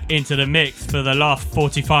 back into the mix for the last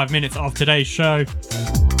 45 minutes of today's show.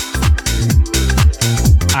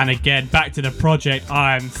 And again, back to the project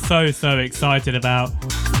I'm so excited about.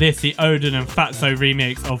 This, the Odin and Fatso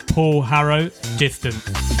remix of Paul Harrow, Distant.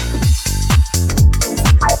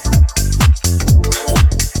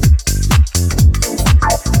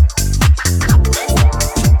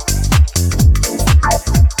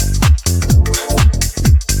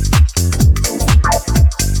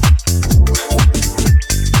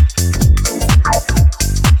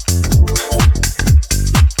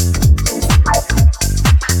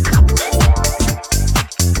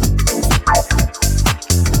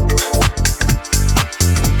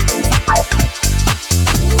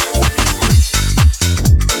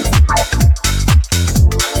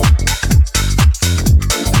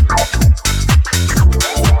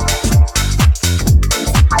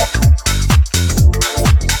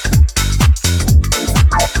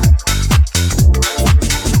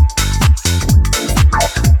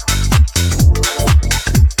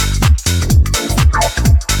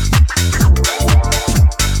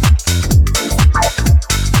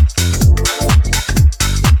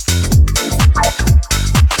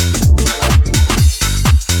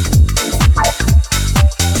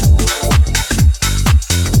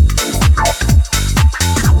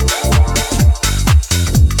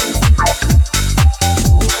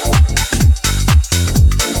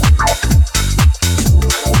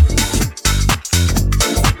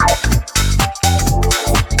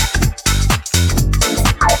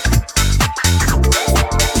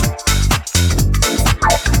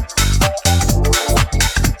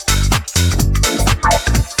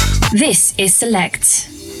 This is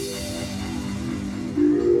Select.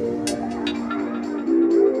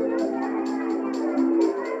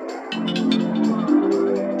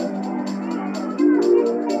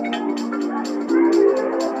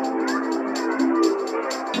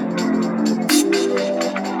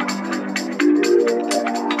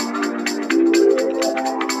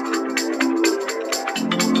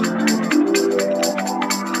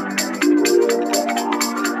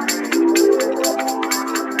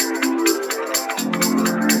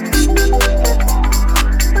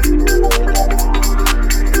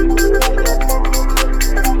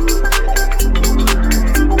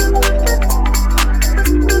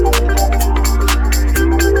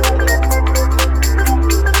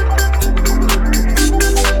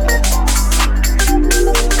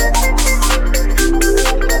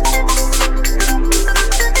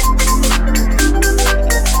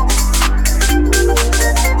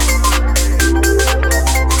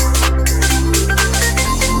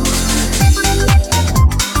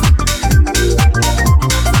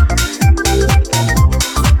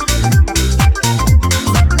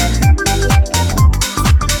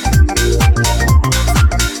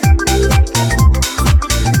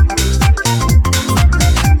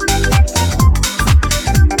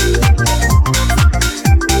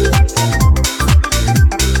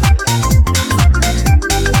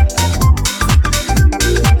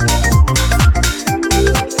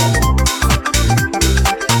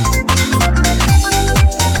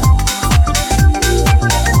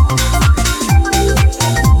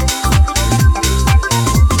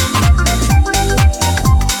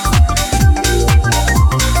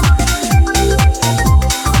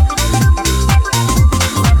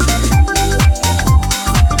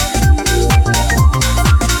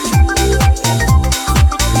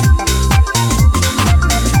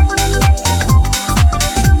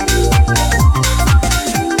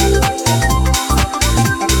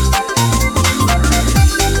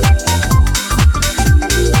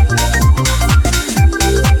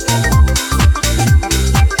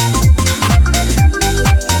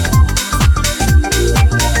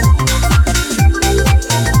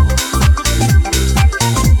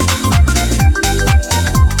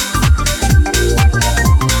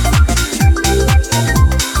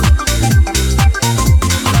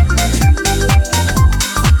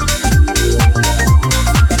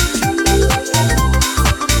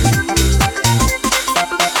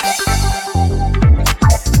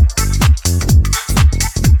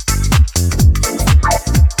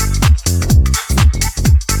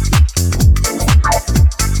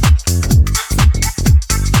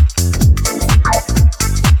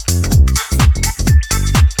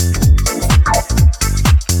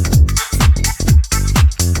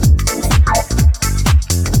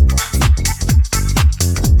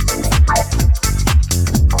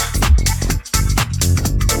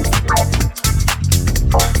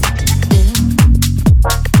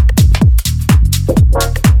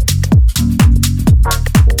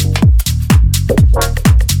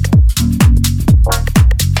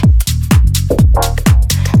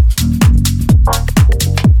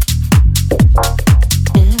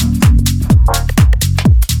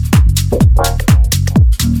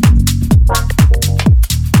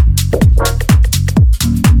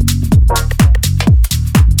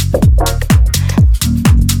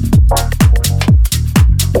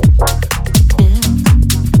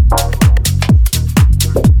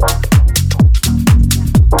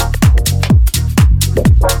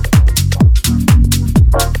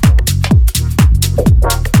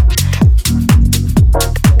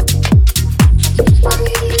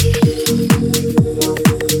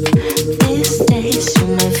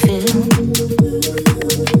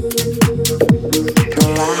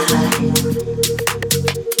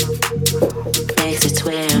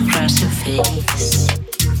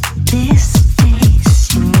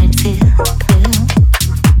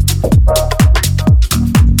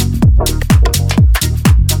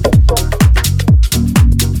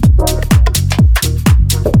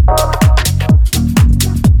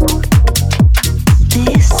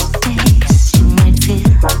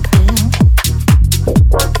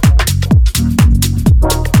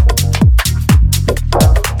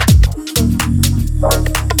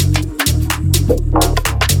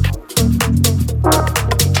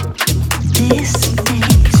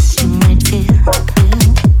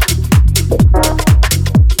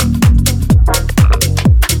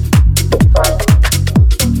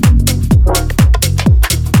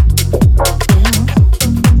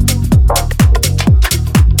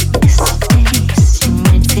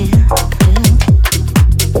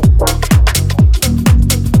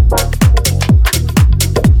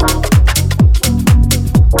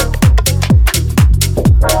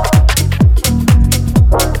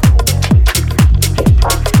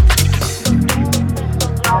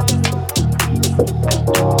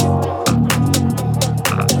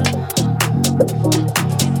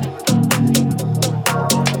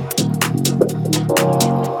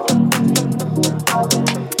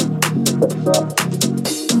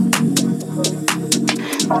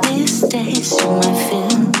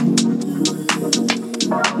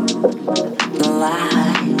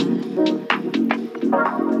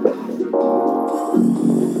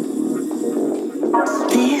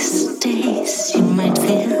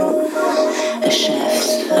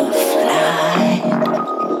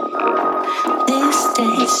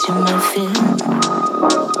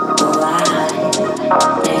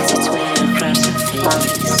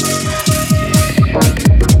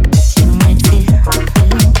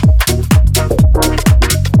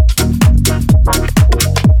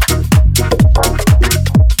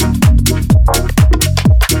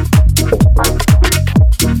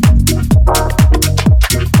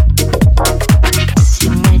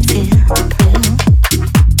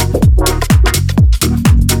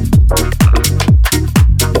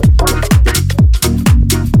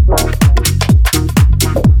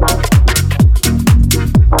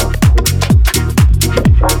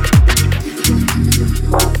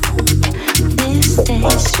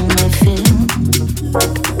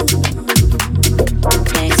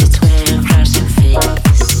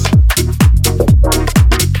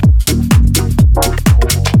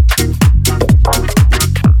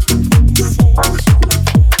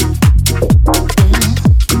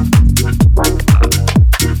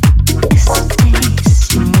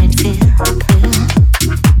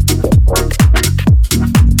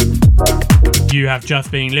 Have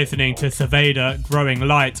just been listening to Saveda, Growing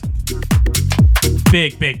Light.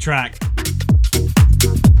 Big track.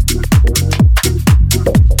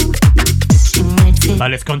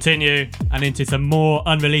 But let's continue and into some more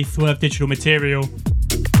unreleased Swerve Digital material.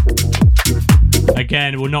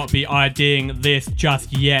 Again, we'll not be IDing this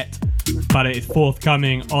just yet, but it is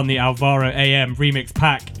forthcoming on the Alvaro AM remix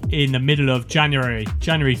pack in the middle of January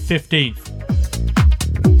 15th.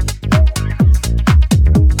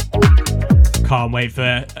 Can't wait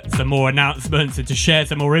for some more announcements and to share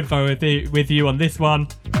some more info with you on this one.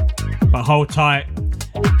 But hold tight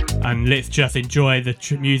and let's just enjoy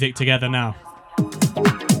the music together now.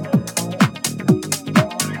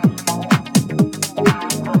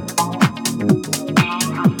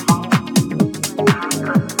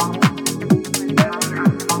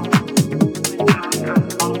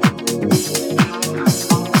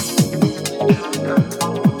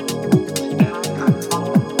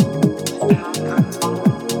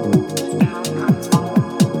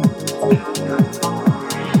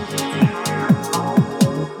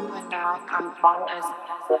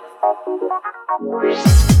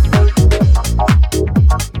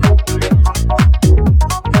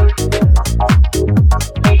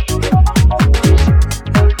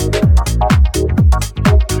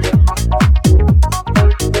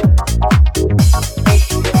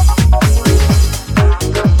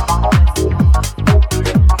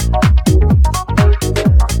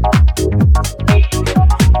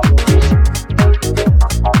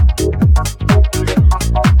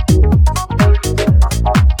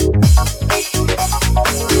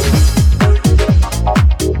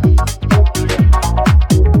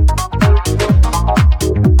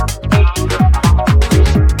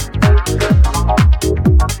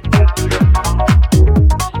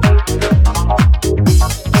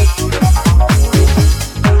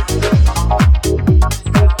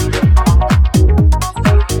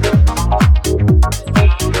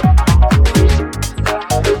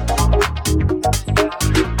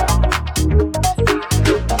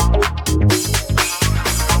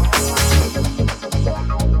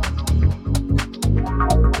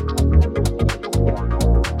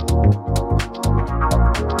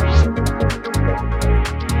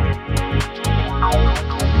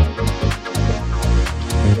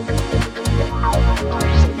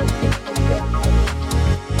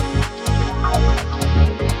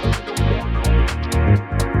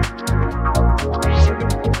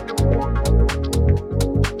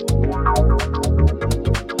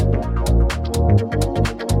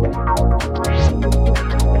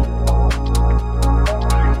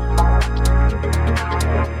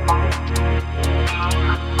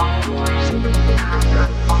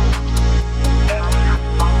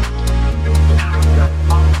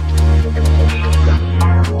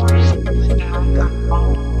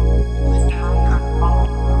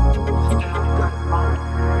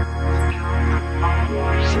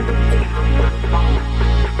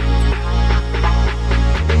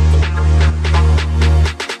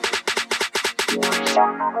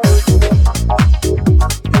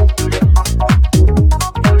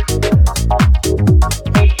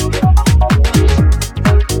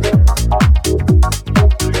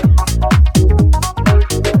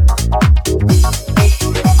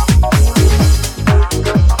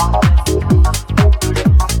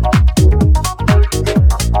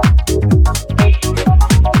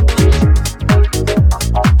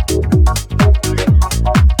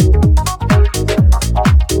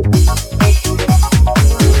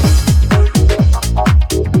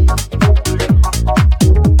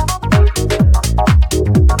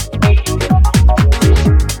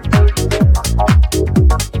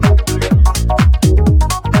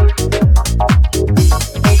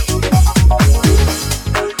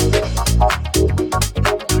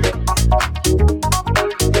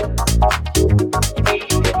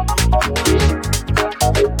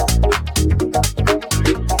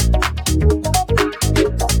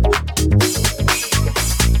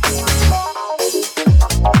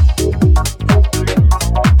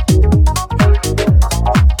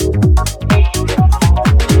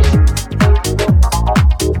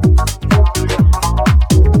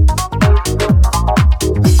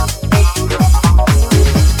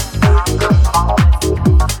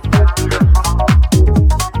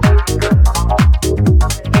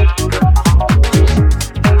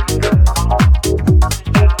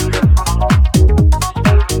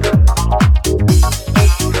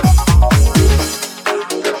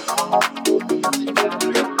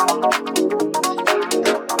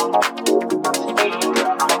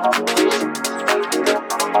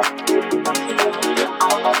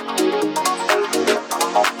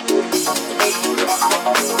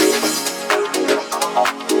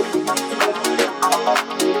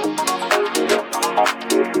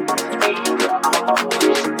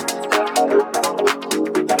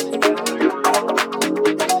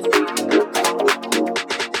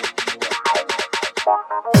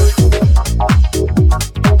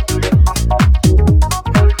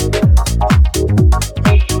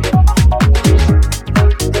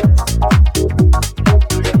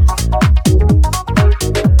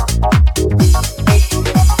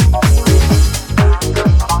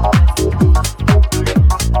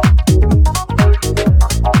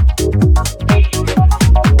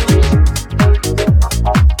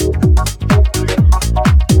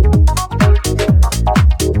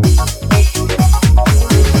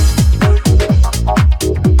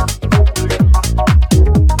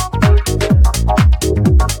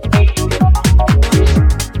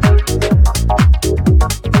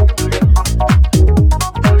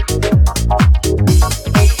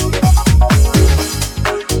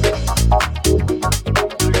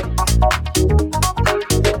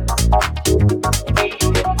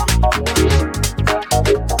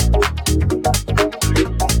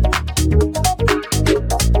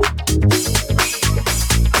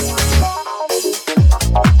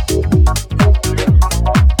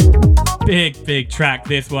 big track,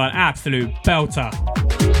 this one. Absolute belter.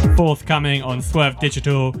 Forthcoming on Swerve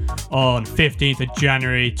Digital on 15th of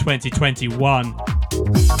January 2021.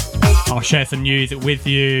 I'll share some news with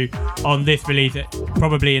you on this release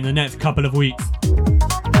probably in the next couple of weeks.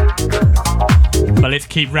 But let's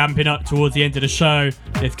keep ramping up towards the end of the show.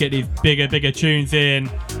 Let's get these bigger tunes in.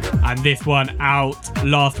 And this one out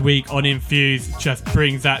last week on Infuse just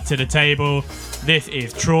brings that to the table. This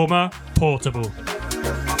is Trauma Portable.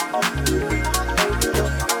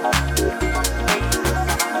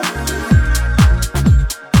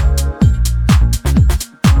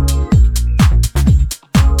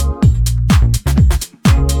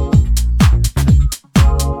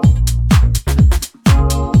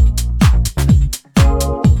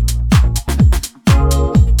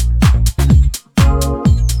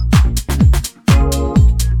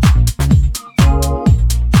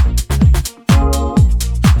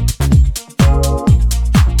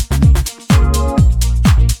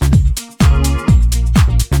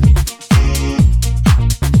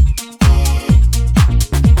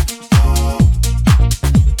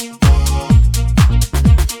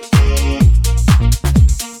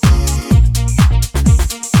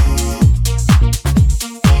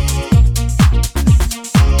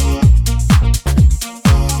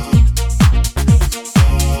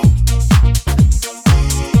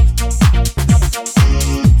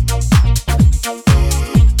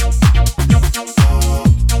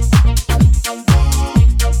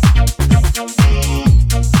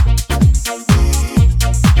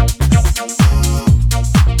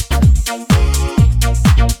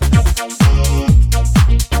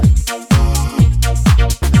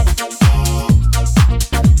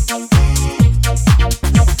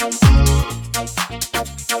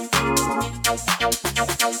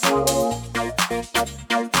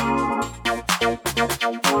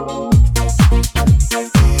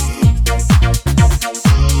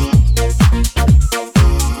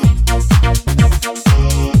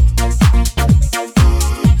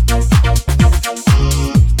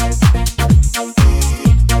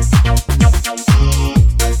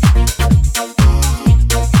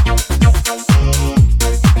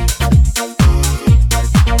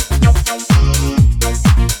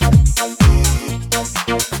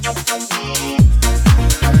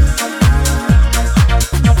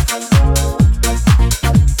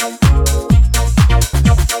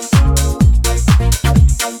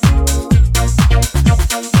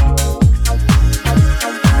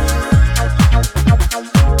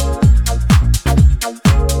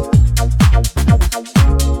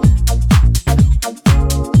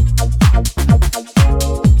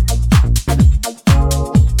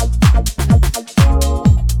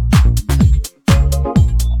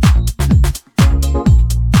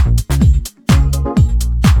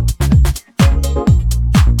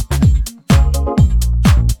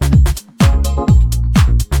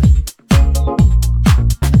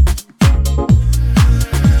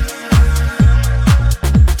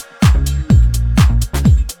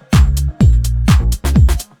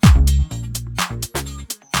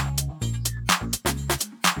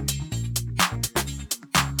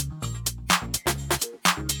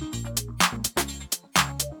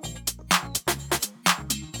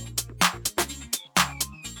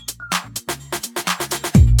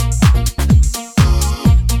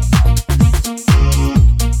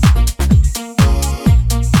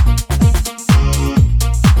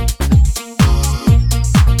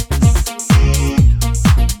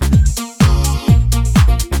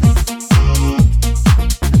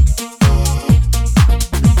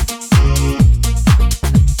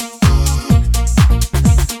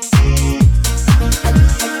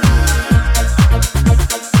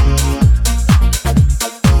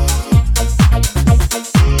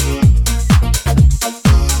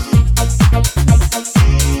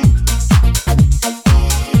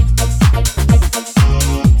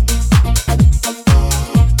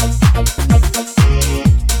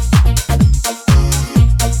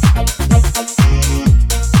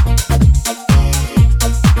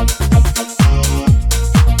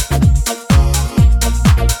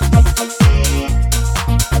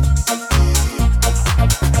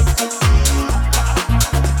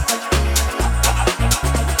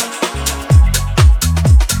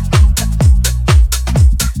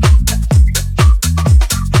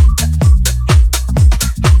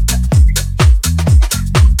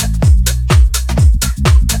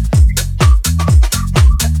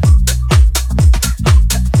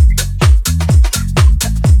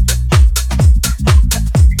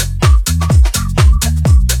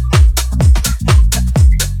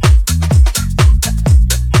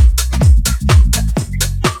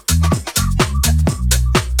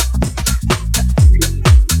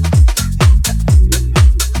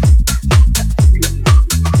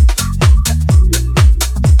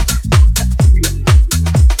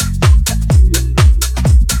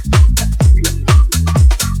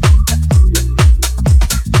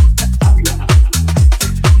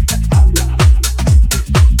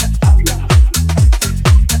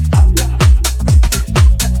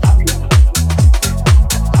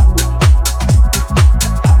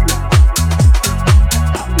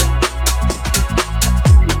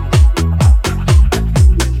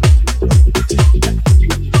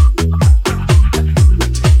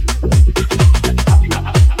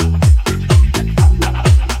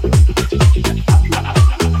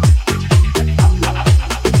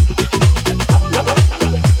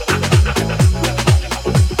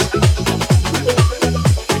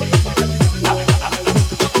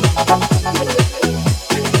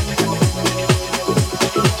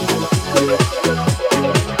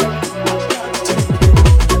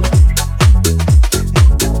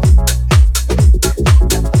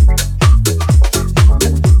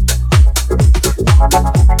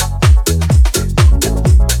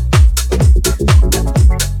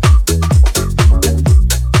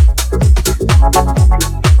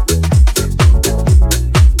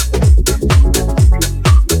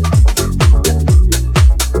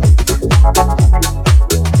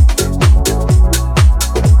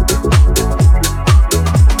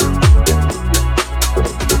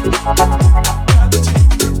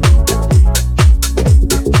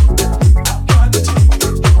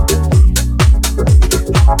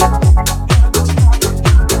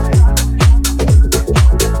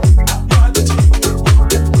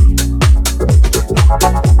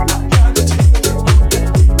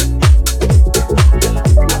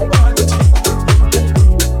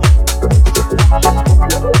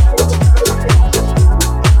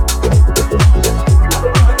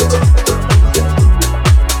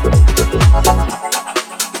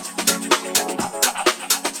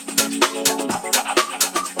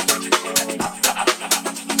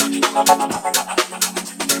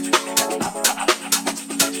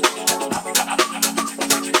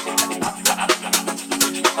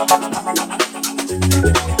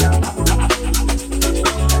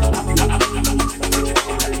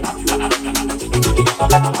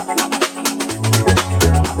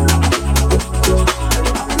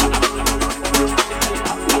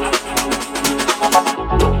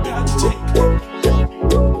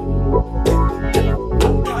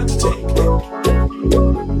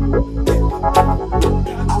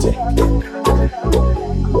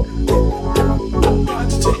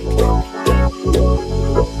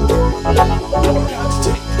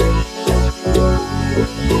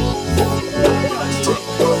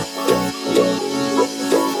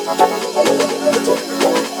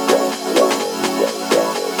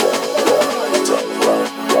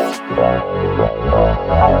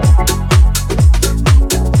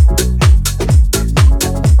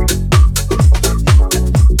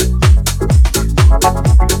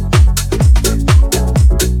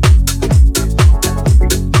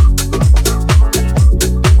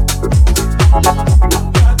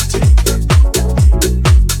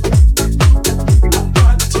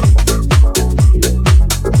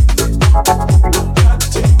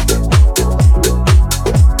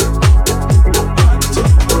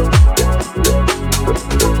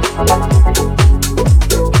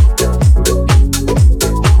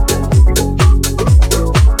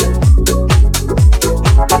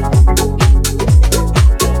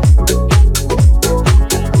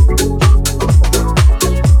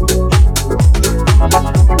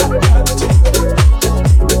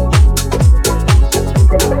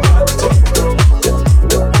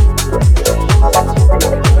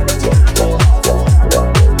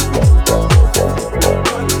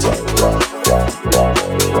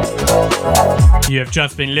 You have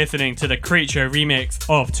just been listening to the Creature remix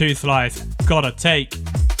of Two Slice, Gotta Take.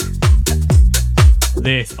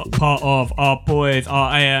 This part of our boys,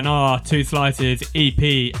 our A&R Two Slices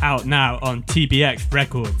EP, out now on TBX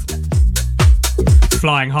Records.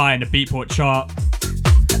 Flying high in the Beatport chart.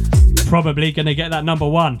 Probably gonna get that number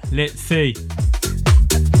one. Let's see.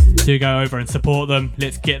 Do go over and support them.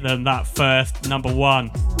 Let's get them that first number one.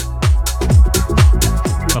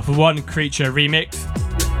 But for one Creature remix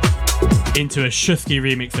into a Shusky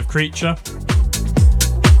remix of Creature,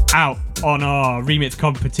 out on our remix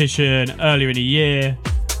competition earlier in the year.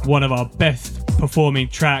 One of our best performing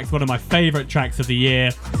tracks, one of my favourite tracks of the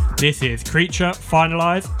year. This is Creature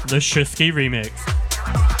Finalize, the Shusky remix.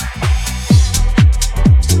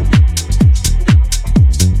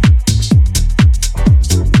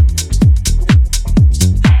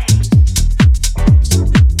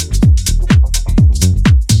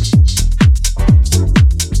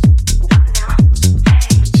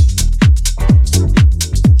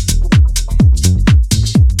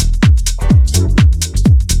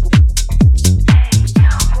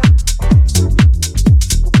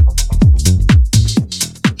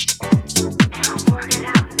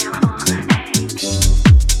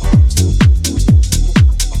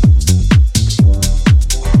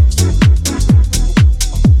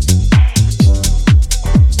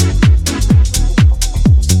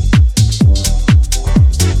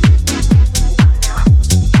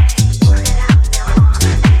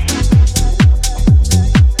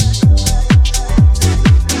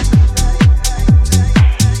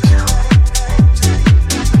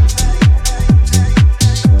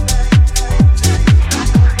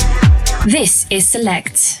 This is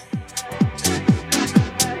Select.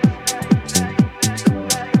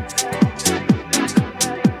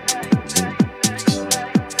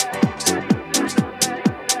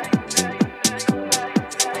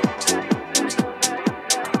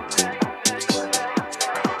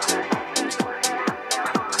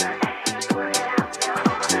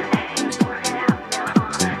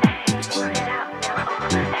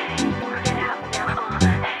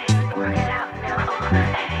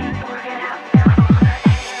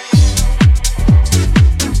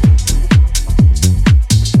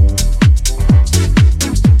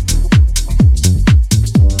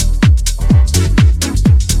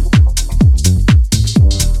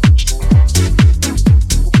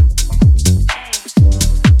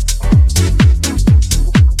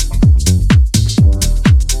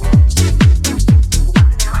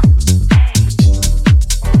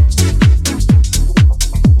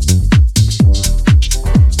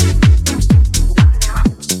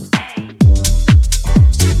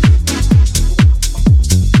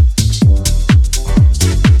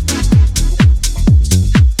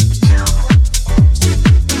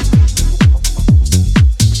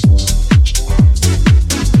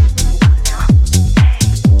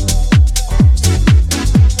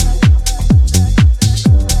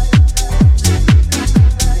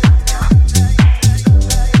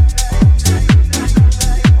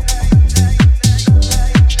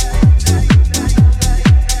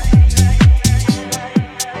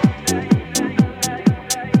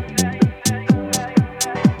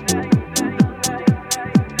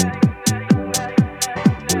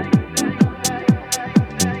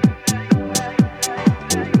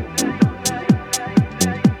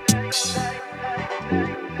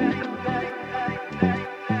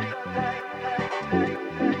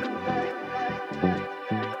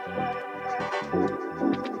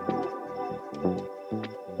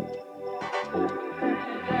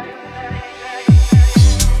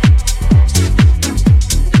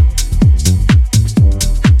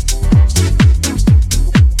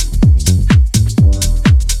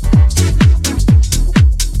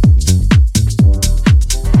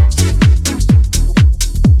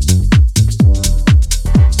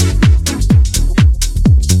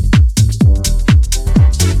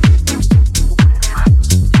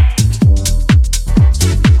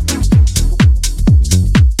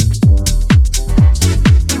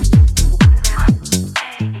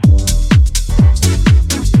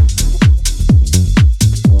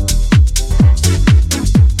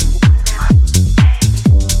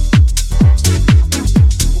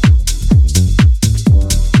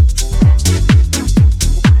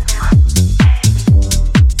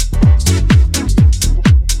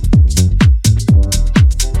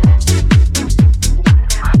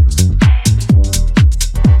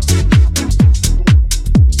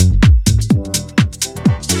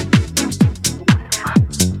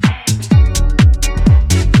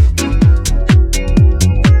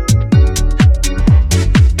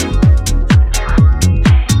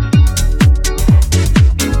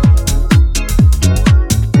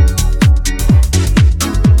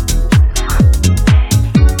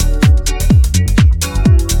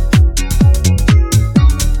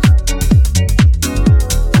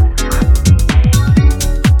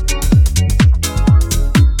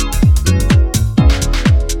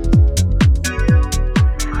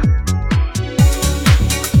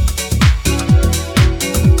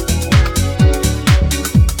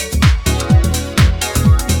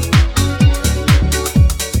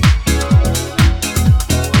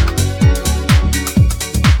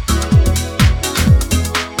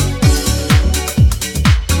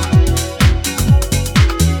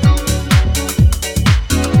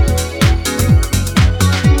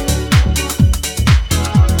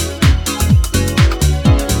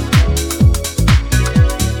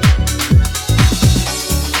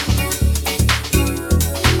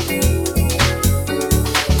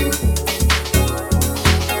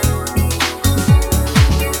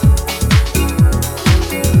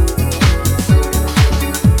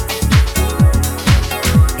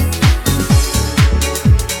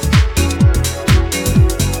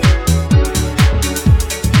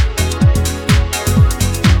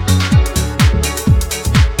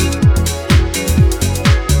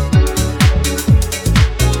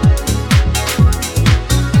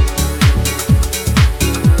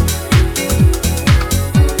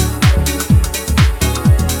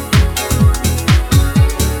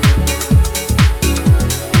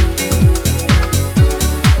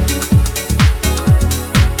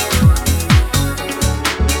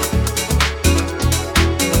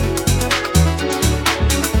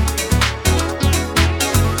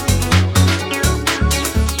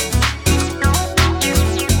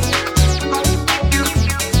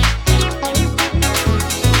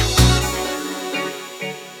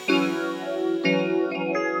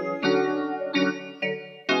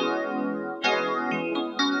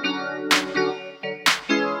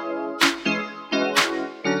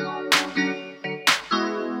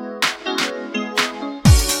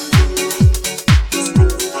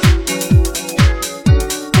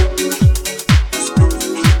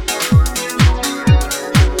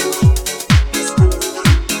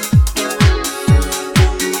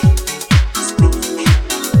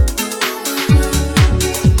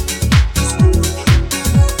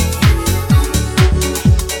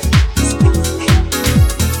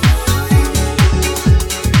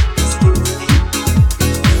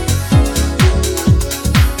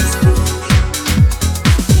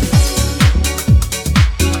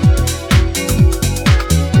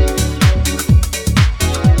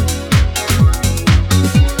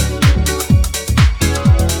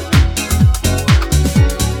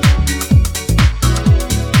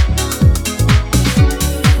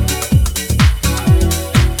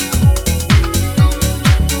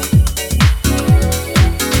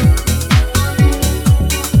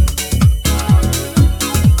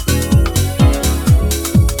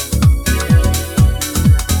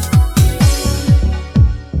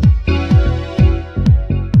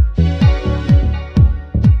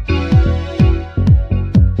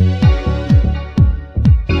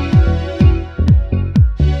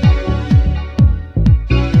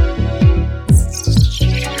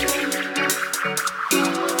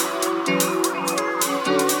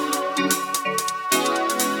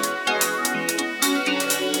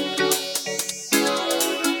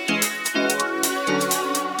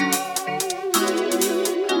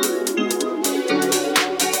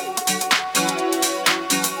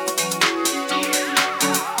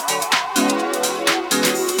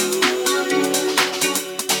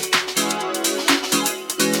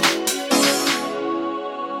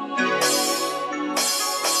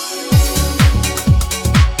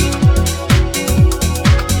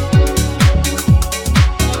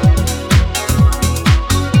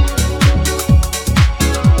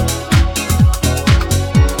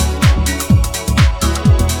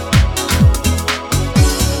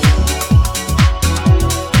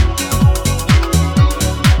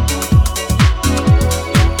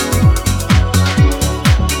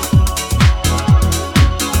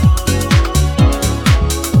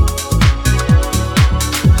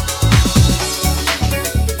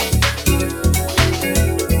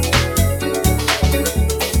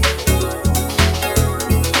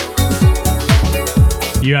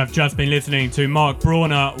 You have just been listening to Mark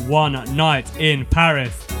Brawner, One Night in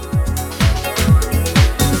Paris.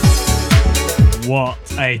 What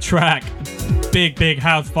a track. Big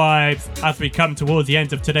house vibes as we come towards the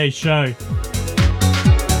end of today's show.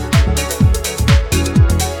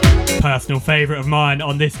 Personal favourite of mine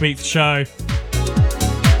on this week's show.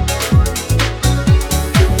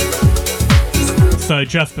 So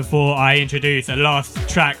just before I introduce the last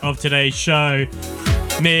track of today's show,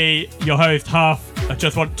 me, your host Huff, I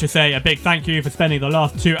just want to say a big thank you for spending the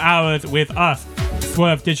last 2 hours with us,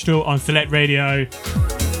 Swerve Digital on Select Radio.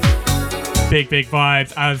 Big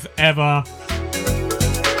vibes as ever.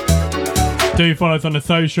 Do follow us on the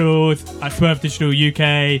socials at Swerve Digital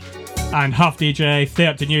UK and Huff DJ. Stay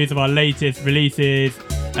up to news of our latest releases,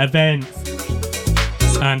 events,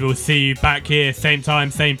 and we'll see you back here, same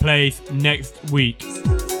time, same place, next week.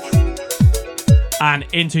 And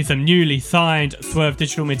into some newly signed Swerve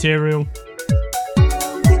Digital material.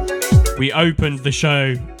 We opened the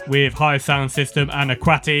show with High Sound System and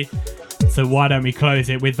Aquati, so why don't we close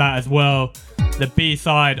it with that as well. The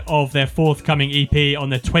B-side of their forthcoming EP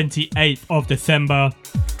on the 28th of December.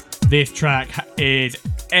 This track is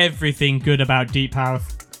everything good about Deep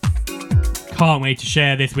House. Can't wait to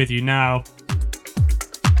share this with you now.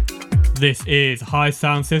 This is High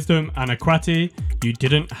Sound System and Aquati. You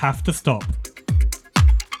didn't have to stop.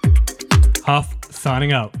 Huff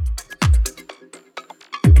signing out.